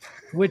mullet,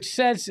 which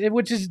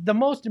is the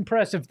most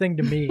impressive thing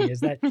to me, is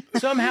that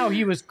somehow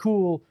he was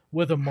cool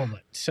with a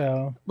mullet.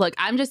 So look,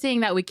 I'm just saying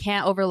that we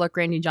can't overlook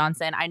Randy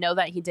Johnson. I know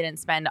that he didn't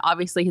spend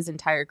obviously his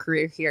entire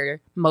career here.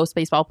 Most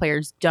baseball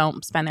players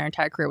don't spend their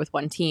entire career with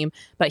one team,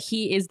 but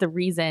he is the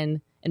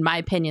reason, in my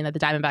opinion, that the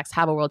Diamondbacks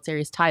have a World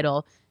Series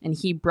title, and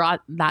he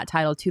brought that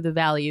title to the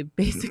Valley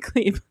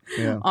basically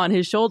on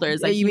his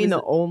shoulders. Like, you mean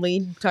the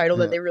only title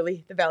that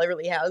the Valley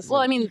really has?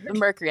 Well, I mean, the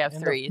Mercury have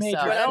 3, so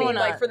I don't want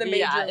to. For the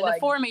major, the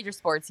 4 major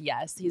sports,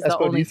 yes, he's the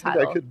only do you title.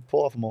 think I could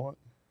pull off a mullet?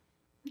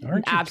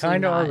 Aren't you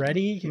kind of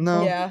already?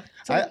 No. Yeah.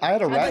 I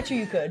had a rat. I bet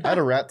you could. I had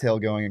a rat tail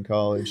going in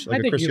college,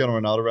 like a Cristiano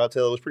Ronaldo rat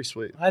tail. It was pretty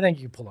sweet. I think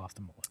you pull off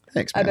the mullet.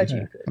 Thanks, man. I bet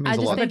you could. I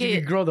just think you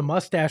could grow the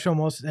mustache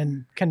almost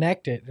and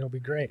connect it. It'll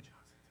be great.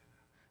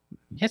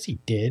 Yes, he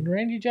did.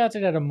 Randy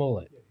Johnson had a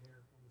mullet.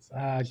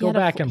 Go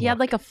back and he had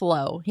like a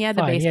flow. He had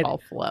the baseball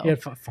flow.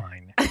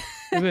 Fine.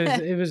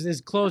 It was as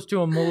close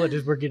to a mullet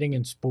as we're getting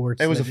in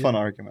sports. It was a fun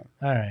argument.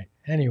 All right.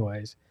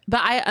 Anyways.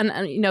 But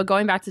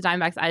going back to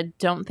Diamondbacks, I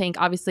don't think,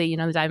 obviously,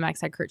 the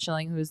Diamondbacks had Curt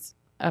Schilling, who's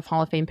of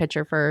Hall of Fame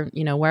pitcher for,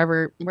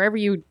 wherever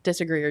you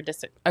disagree or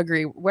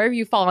agree, wherever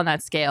you fall on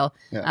that scale.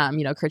 Yeah.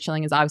 Curt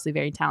Schilling is obviously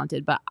very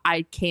talented, but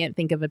I can't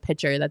think of a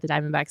pitcher that the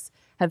Diamondbacks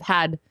have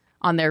had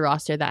on their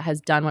roster that has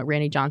done what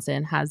Randy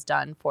Johnson has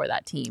done for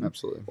that team.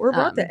 Absolutely. Or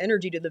brought the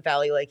energy to the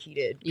Valley like he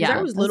did. Because Yeah,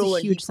 I was that was a little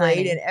when he huge played,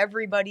 signing. and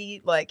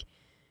everybody, like,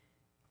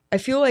 I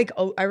feel like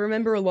I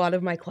remember a lot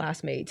of my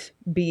classmates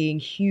being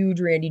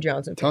huge Randy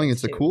Johnson I'm telling you,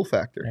 fans, it's the too. cool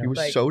factor. Yeah. He was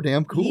Like, so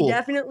damn cool. He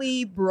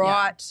definitely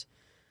brought,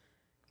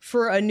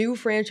 for a new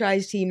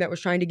franchise team that was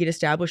trying to get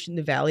established in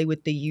the Valley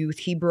with the youth,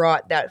 he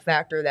brought that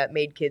factor that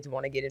made kids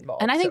want to get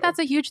involved. And I think So, that's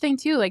a huge thing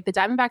too. Like the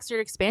Diamondbacks are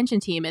an expansion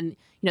team, and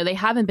they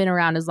haven't been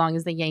around as long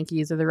as the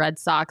Yankees or the Red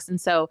Sox,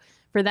 and so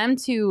for them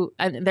to,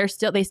 and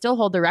they still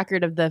hold the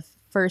record of the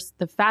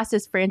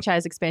fastest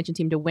franchise expansion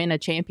team to win a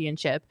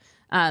championship.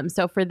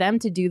 So for them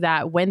to do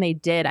that when they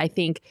did, I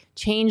think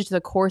changed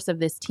the course of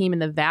this team in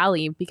the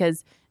Valley,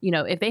 because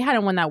if they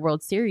hadn't won that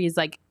World Series,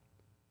 like,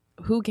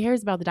 who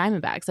cares about the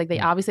Diamondbacks? Like, they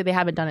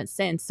haven't done it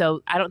since.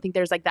 So I don't think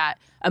there's like that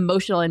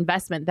emotional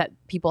investment that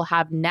people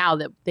have now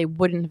that they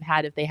wouldn't have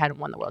had if they hadn't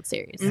won the World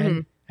Series.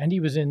 And he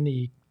was in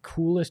the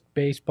coolest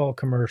baseball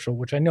commercial,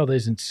 which I know that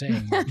isn't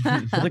saying much,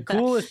 but the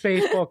coolest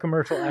baseball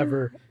commercial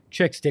ever.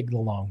 Chicks dig the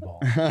long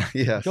ball.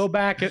 Yes. Go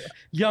back,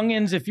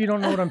 youngins, if you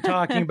don't know what I'm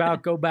talking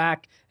about, go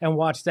back and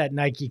watch that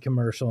Nike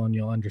commercial and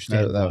you'll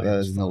understand. That why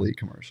is it's an fun. elite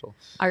commercial.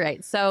 All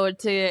right. So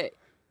to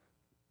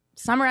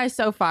summarize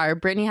so far,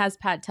 Brittany has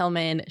Pat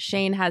Tillman,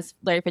 Shane has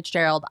Larry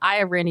Fitzgerald, I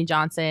have Randy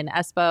Johnson.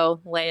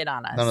 Espo, lay it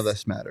on us. None of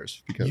this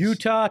matters because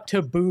Utah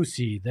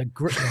Tabusi, the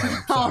great.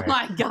 Oh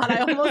my God. I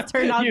almost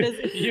turned off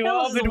this. You've I all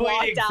almost been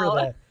waiting walked for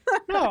out.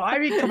 that. No, I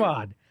mean, come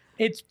on.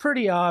 It's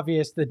pretty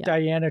obvious that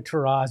Diana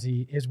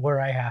Taurasi is where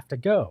I have to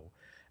go.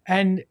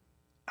 And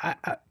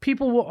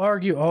people will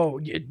argue,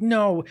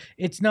 no,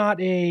 it's not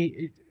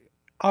a...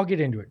 I'll get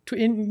into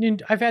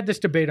it. I've had this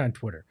debate on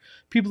Twitter.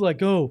 People are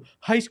like,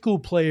 high school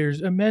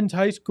players, men's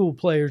high school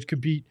players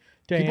could beat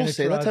Diana people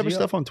say that type of Taurasi.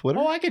 stuff on Twitter.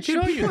 Oh, I could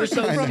show you. This is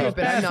I from know, this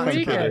but I'm past not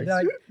weekend.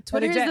 surprised.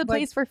 Twitter is the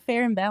place for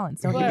fair and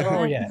balance. Don't get me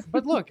wrong. Yeah.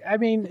 But look, I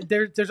mean,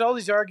 there's all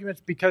these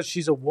arguments because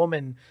she's a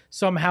woman,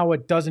 somehow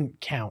it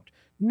doesn't count.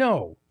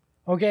 No.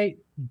 Okay?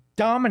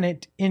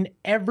 Dominant in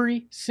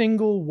every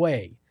single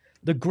way.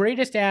 The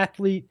greatest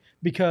athlete,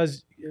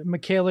 because,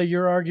 Michaela,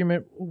 your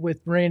argument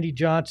with Randy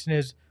Johnson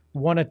is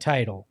won a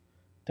title.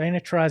 Diana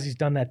Taurasi's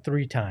done that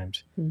 3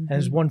 times and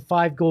has won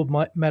 5 gold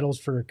medals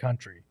for her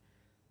country.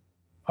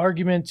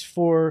 Arguments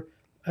for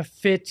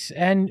Fitz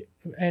and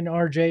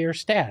RJ are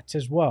stats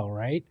as well,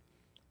 right?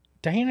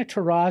 Diana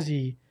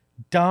Taurasi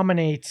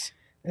dominates,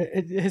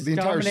 has The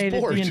entire dominated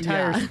sport. the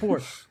entire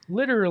sport.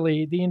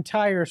 Literally the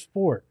entire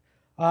sport.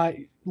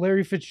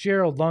 Larry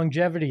Fitzgerald,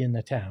 longevity in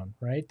the town,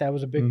 right? That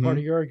was a big part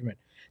of your argument.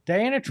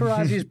 Diana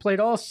Taurasi has played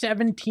all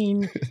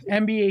 17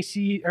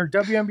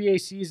 WNBA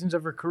seasons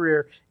of her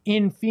career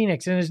in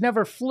Phoenix and has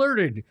never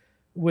flirted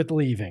with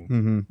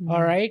leaving.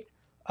 All right?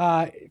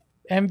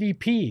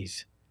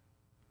 MVPs.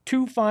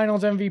 2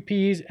 finals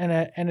MVPs and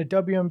a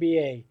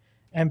WNBA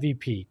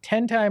MVP.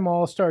 10-time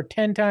All-Star,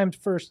 10 times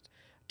first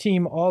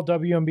team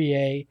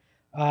All-WNBA.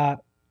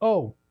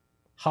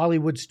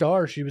 Hollywood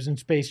star. She was in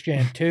Space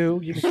Jam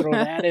 2. You can throw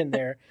that in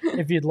there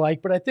if you'd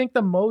like. But I think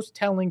the most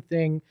telling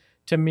thing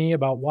to me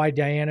about why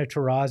Diana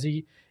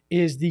Taurasi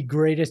is the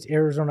greatest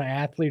Arizona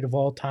athlete of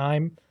all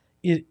time,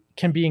 it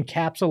can be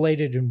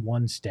encapsulated in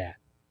one stat.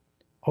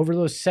 Over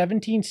those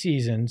 17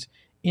 seasons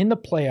in the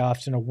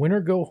playoffs in a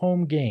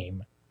winner-go-home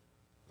game,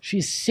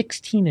 she's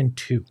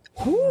 16-2.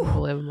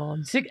 Unbelievable.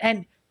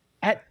 And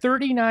at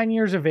 39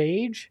 years of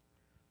age,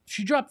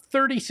 she dropped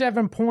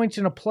 37 points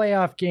in a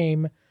playoff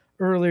game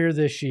earlier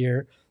this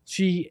year.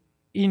 She,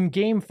 in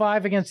Game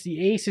 5 against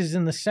the Aces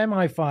in the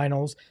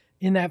semifinals,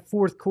 in that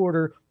fourth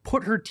quarter,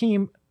 put her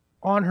team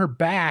on her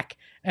back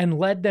and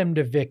led them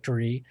to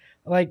victory.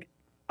 Like,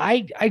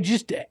 I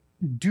just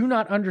do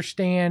not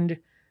understand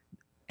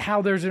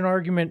how there's an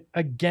argument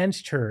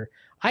against her.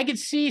 I could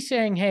see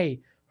saying,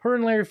 hey, her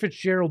and Larry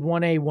Fitzgerald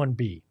 1A,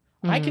 1B.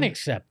 I can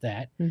accept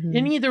that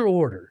in either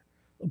order.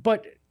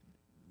 But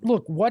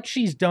look, what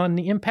she's done,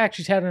 the impact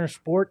she's had on her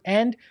sport,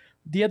 and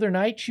the other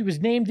night she was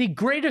named the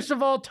greatest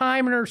of all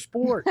time in her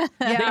sport.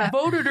 They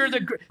voted her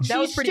she's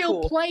was pretty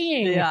still cool.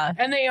 playing,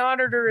 and they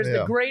honored her as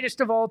the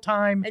greatest of all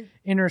time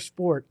in her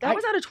sport. That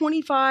was out of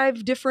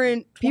 25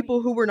 different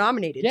people who were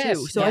nominated,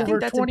 too. So I over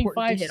think that's important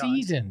 25 to hit on.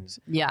 seasons.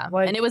 Yeah.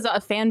 Like- and it was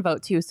a fan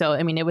vote too. So,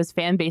 I mean, it was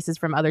fan bases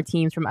from other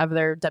teams, from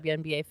other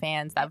WNBA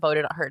fans that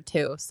voted on her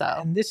too. So,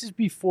 And this is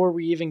before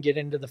we even get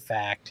into the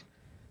fact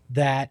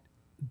that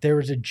there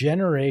is a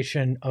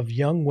generation of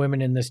young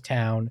women in this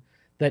town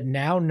that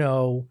now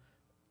know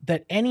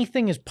that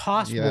anything is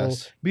possible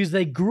because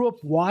they grew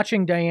up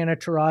watching Diana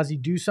Taurasi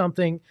do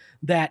something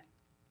that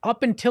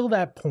up until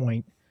that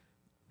point,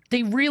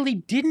 they really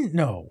didn't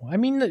know. I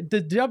mean, the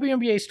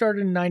WNBA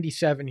started in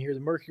 97 here. The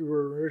Mercury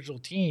were an original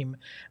team,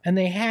 and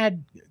they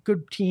had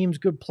good teams,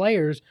 good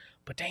players.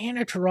 But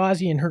Diana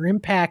Taurasi and her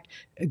impact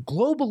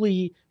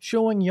globally,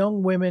 showing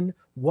young women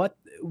what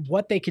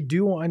they could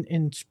do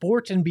in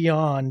sports and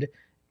beyond,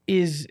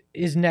 is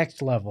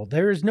next level.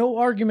 There is no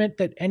argument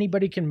that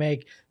anybody can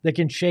make that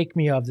can shake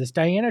me of this.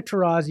 Diana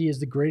Taurasi is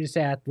the greatest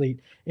athlete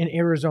in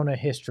Arizona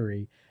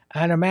history,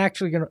 and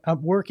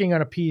I'm working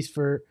on a piece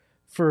for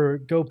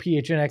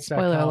GoPHNX.com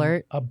Spoiler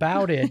alert.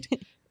 about it,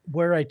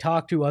 where I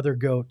talk to other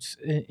GOATs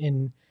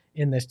in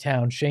this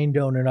town, Shane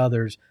Doan and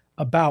others,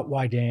 about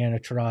why Diana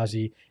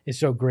Taurasi is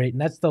so great. And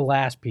that's the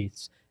last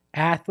piece.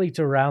 Athletes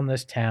around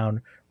this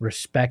town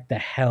respect the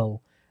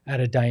hell out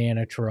of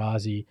Diana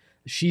Taurasi.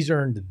 She's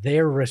earned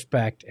their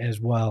respect as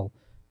well.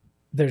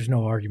 There's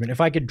no argument.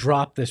 If I could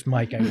drop this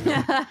mic, I would.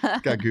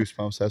 Got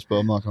goosebumps, Espo.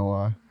 I'm not gonna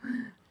lie.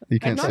 You I'm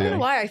can't not see gonna it.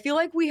 lie. I feel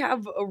like we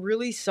have a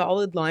really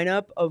solid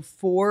lineup of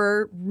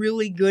 4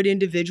 really good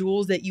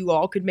individuals that you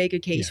all could make a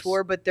case Yes.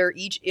 for, but they're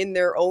each in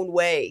their own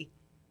way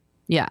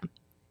Yeah.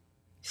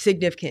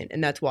 significant,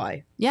 and that's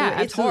why. Yeah,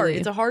 So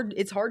absolutely.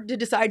 It's hard to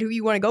decide who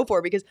you want to go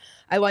for, because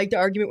I like the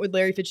argument with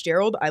Larry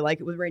Fitzgerald, I like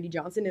it with Randy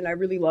Johnson, and I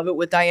really love it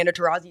with Diana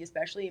Taurasi,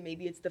 especially. And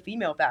maybe it's the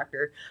female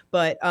factor,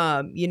 but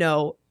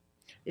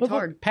it's But look,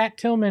 hard. Pat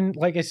Tillman,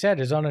 like I said,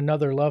 is on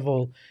another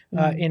level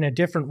in a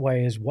different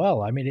way as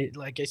well. I mean,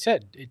 like I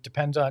said, it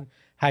depends on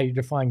how you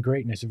define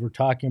greatness. If we're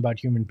talking about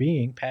human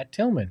being, Pat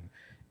Tillman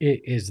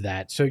is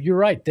that. So you're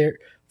right. There,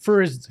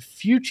 for as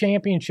few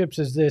championships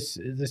as this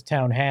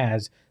town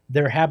has,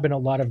 there have been a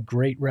lot of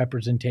great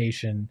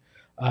representation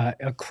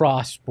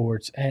across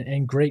sports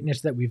and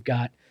greatness that we've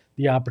got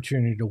the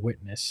opportunity to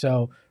witness.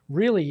 So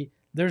really,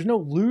 there's no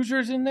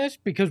losers in this,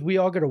 because we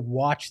all got to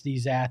watch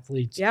these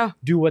athletes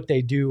do what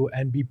they do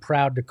and be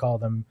proud to call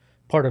them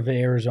part of the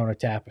Arizona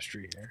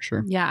tapestry here.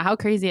 Sure. Yeah, how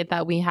crazy it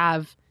that we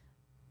have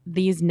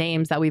these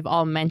names that we've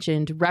all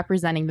mentioned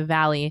representing the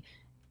Valley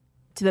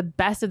to the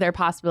best of their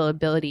possible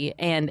ability.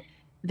 And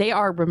they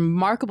are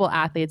remarkable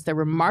athletes. They're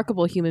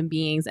remarkable human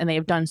beings, and they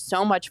have done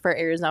so much for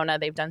Arizona.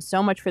 They've done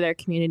so much for their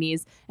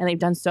communities, and they've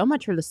done so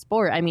much for the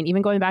sport. I mean,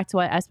 even going back to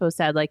what Espo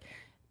said, like,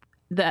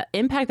 the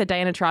impact that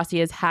Diana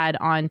Taurasi has had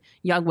on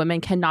young women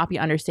cannot be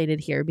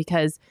understated here,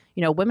 because,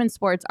 you know, women's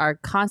sports are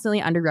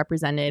constantly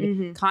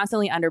underrepresented,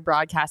 constantly under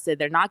broadcasted.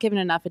 They're not given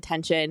enough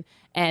attention.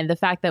 And the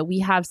fact that we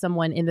have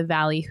someone in the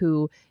Valley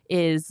who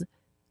is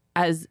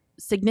as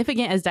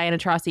significant as Diana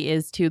Taurasi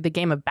is to the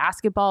game of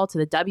basketball, to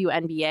the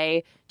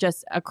WNBA,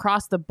 just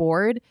across the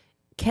board,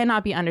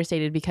 cannot be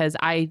understated, because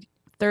I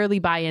thoroughly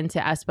buy into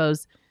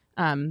Espo's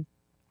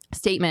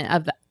statement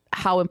of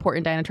how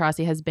important Diana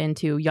Taurasi has been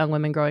to young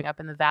women growing up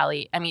in the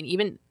Valley. I mean,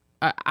 even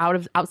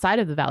outside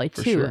of the Valley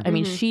too. sure. I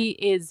mean, she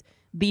is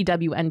the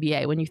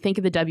WNBA. When you think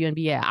of the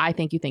WNBA, I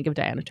think you think of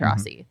Diana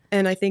Taurasi.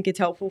 And I think it's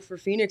helpful for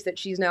Phoenix that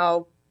she's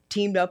now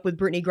teamed up with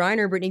Brittany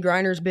Griner. Brittany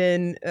Griner's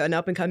been an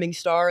up-and-coming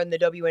star in the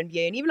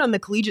WNBA, and even on the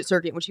collegiate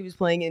circuit when she was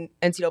playing in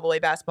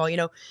NCAA basketball. You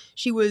know,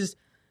 she was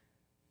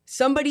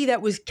somebody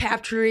that was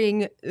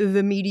capturing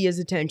the media's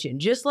attention,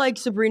 just like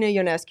Sabrina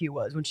Ionescu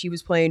was when she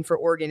was playing for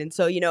Oregon. And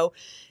so, you know,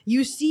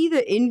 you see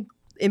the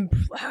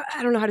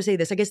I don't know how to say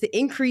this. I guess the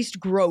increased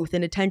growth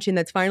and attention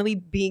that's finally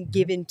being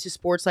given to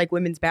sports like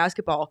women's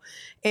basketball.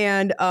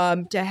 And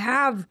to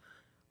have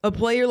a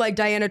player like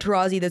Diana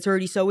Taurasi that's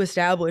already so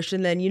established,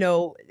 and then, you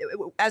know,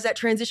 as that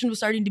transition was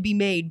starting to be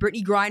made,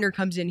 Brittany Griner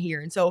comes in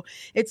here. And so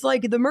it's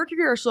like the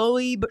Mercury are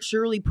slowly but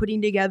surely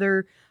putting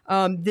together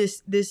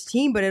this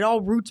team, but it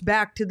all roots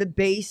back to the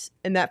base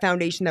and that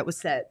foundation that was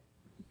set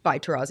by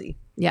Taurasi.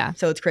 Yeah.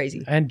 So it's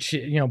crazy. And she,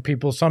 you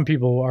know, some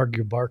people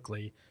argue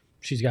Barkley.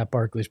 She's got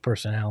Barkley's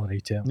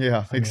personality too.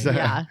 Yeah, I mean,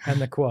 exactly. Yeah.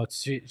 And the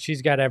quotes.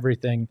 She's got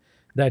everything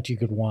that you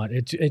could want.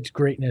 It's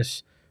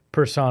greatness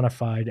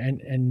personified.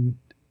 And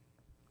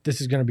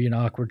this is going to be an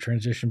awkward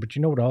transition, but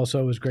you know what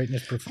also is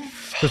greatness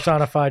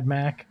personified,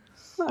 Mac?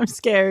 I'm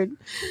scared.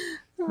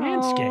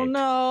 Manscaped. Oh,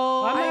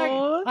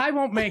 no. I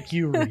won't make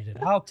you read it.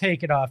 I'll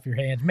take it off your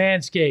hands.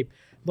 Manscaped.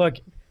 Look,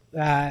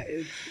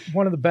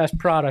 one of the best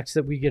products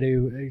that we get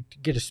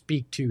to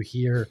speak to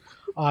here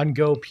on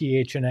Go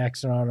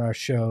PHNX and on our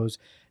shows.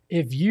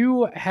 If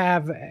you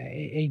have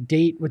a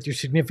date with your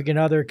significant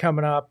other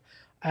coming up,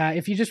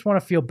 if you just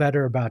want to feel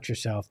better about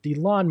yourself, the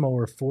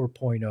Lawnmower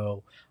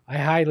 4.0, I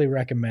highly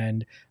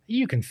recommend.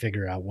 You can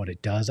figure out what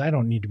it does. I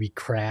don't need to be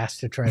crass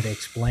to try to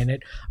explain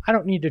it. I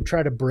don't need to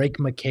try to break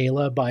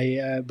Michaela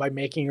by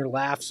making her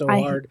laugh so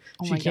hard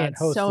she can't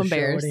host the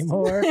show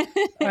anymore.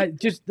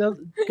 Just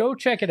go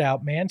check it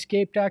out,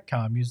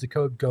 manscaped.com. Use the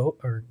code GO,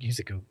 or use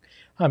the code.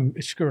 I'm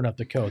screwing up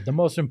the code. The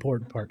most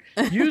important part.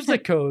 Use the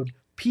code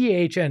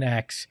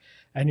PHNX,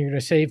 and you're going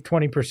to save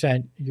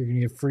 20%. You're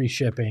going to get free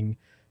shipping.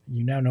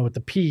 You now know what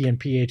the P in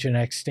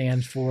PHNX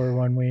stands for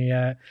when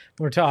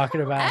we're talking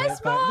about it.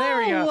 But there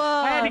we go.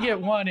 I had to get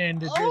one in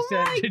to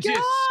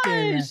just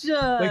scare you.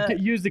 Like,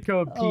 use the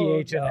code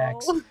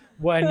PHNX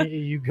when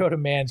you go to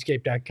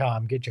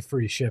manscaped.com, get your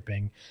free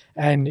shipping,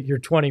 and you're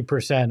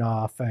 20%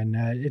 off. And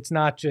it's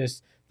not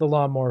just the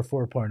Lawnmower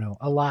 4.0,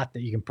 a lot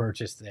that you can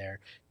purchase there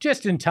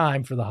just in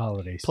time for the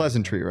holidays.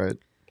 Pleasantry, right?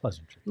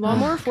 Pleasantry.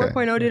 Lawnmower Okay.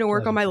 4.0 didn't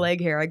work on my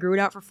leg hair. I grew it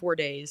out for 4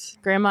 days.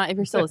 Grandma, if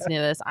you're still listening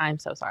to this, I'm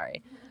so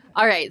sorry.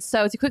 All right.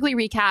 So to quickly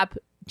recap,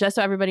 just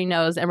so everybody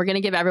knows, and we're going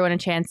to give everyone a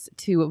chance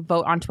to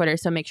vote on Twitter.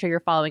 So make sure you're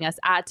following us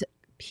at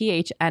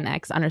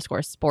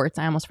PHNX_sports.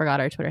 I almost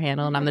forgot our Twitter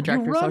handle, and I'm the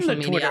director of run social the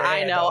media. Twitter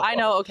I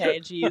know. Okay,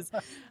 jeez.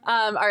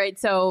 All right,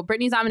 so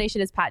Brittany's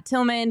nomination is Pat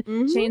Tillman.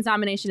 Shane's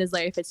nomination is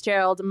Larry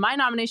Fitzgerald. My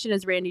nomination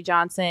is Randy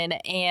Johnson,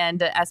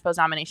 and Espo's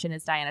nomination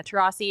is Diana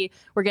Taurasi.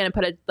 We're gonna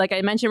like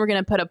I mentioned, we're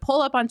gonna put a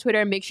poll up on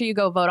Twitter. Make sure you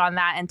go vote on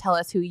that and tell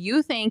us who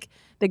you think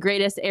the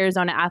greatest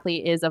Arizona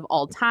athlete is of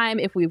all time.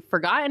 If we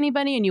forgot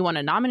anybody and you want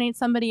to nominate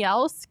somebody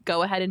else,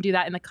 go ahead and do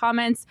that in the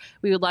comments.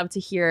 We would love to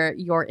hear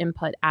your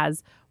input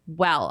as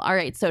well. All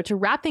right, so to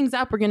wrap things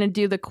up, we're going to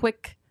do the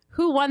quick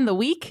who won the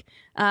week.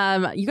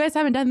 You guys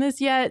haven't done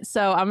this yet,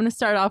 so I'm going to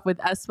start off with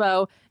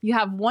Espo. You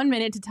have 1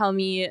 minute to tell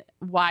me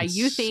why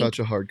you think such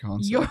a hard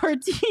concept. Your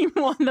team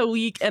won the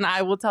week, and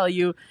I will tell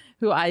you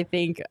who I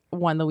think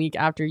won the week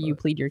after you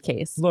plead your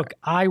case. Look,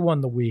 I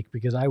won the week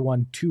because I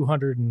won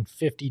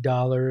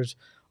 $250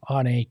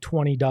 on a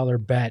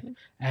 $20 bet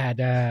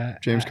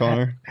at James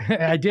Conner.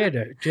 I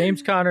did.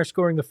 James Conner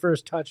scoring the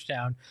first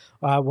touchdown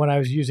when I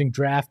was using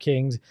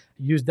DraftKings.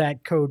 Used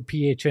that code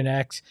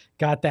PHNX,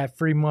 got that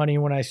free money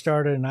when I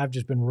started, and I've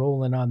just been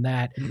rolling on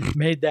that.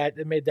 made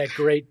that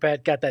great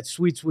bet, got that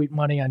sweet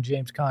money on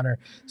James Conner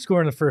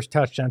scoring the first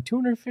touchdown.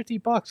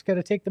 $250. Got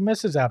to take the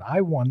misses out. I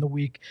won the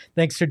week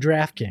thanks to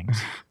DraftKings.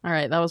 All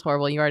right, that was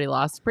horrible. You already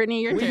lost.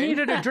 Brittany, your We turn.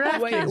 needed a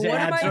DraftKings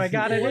ad, so I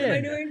got it What am I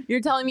in. doing?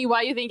 You're telling me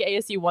why you think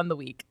ASU won the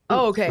week.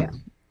 Oh, okay.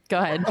 Go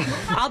ahead.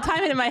 I'll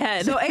time it in my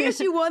head. So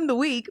ASU won the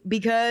week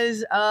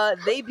because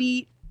they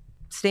beat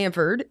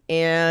Stanford,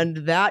 and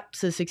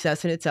that's a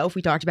success in itself.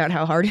 We talked about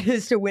how hard it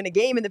is to win a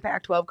game in the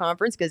Pac-12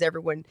 conference because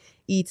everyone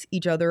eats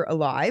each other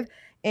alive.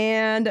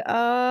 And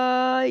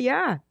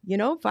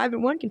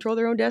 5-1, control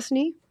their own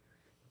destiny.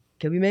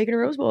 Could be making a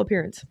Rose Bowl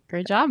appearance.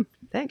 Great job.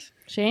 Thanks.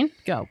 Shane,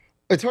 go.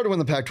 It's hard to win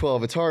the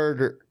Pac-12. It's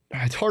harder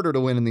to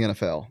win in the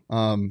NFL.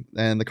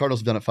 And the Cardinals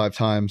have done it 5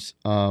 times.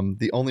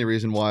 The only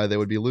reason why they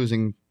would be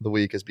losing the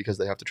week is because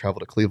they have to travel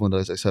to Cleveland,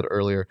 as I said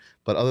earlier.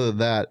 But other than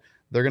that,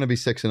 they're going to be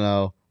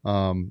 6-0.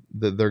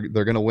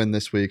 They're going to win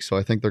this week, so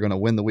I think they're going to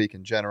win the week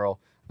in general.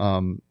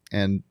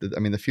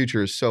 The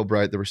future is so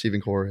bright. The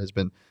receiving core has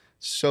been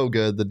so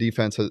good. The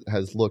defense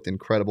has looked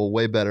incredible,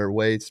 way better,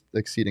 way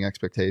exceeding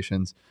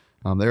expectations.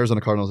 The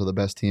Arizona Cardinals are the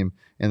best team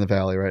in the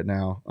Valley right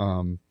now.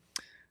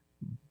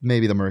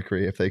 Maybe the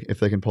Mercury if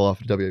they can pull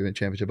off the WNBA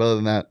championship. But other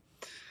than that,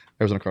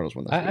 Arizona Cardinals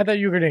win this week. I thought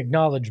you were going to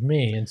acknowledge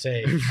me and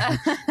say,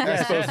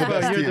 yes, you're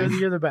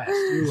the best.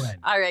 You win.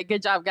 All right,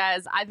 good job,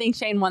 guys. I think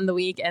Shane won the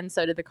week, and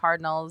so did the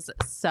Cardinals.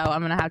 So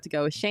I'm going to have to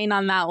go with Shane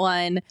on that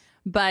one.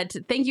 But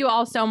thank you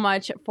all so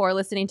much for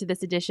listening to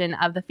this edition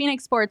of the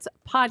Phoenix Sports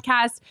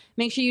Podcast.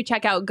 Make sure you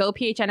check out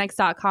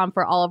gophnx.com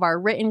for all of our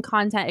written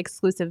content,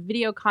 exclusive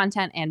video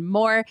content, and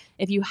more.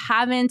 If you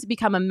haven't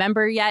become a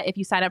member yet, if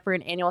you sign up for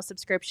an annual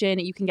subscription,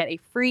 you can get a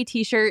free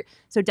t-shirt.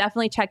 So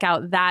definitely check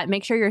out that.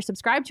 Make sure you're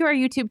subscribed to our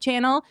YouTube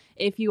channel.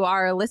 If you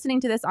are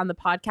listening to this on the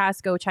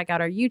podcast, go check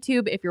out our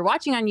YouTube. If you're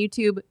watching on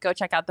YouTube, go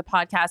check out the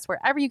podcast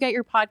wherever you get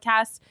your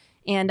podcasts.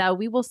 And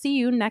we will see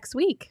you next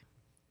week.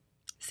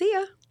 See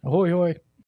ya. Ahoy, hoy.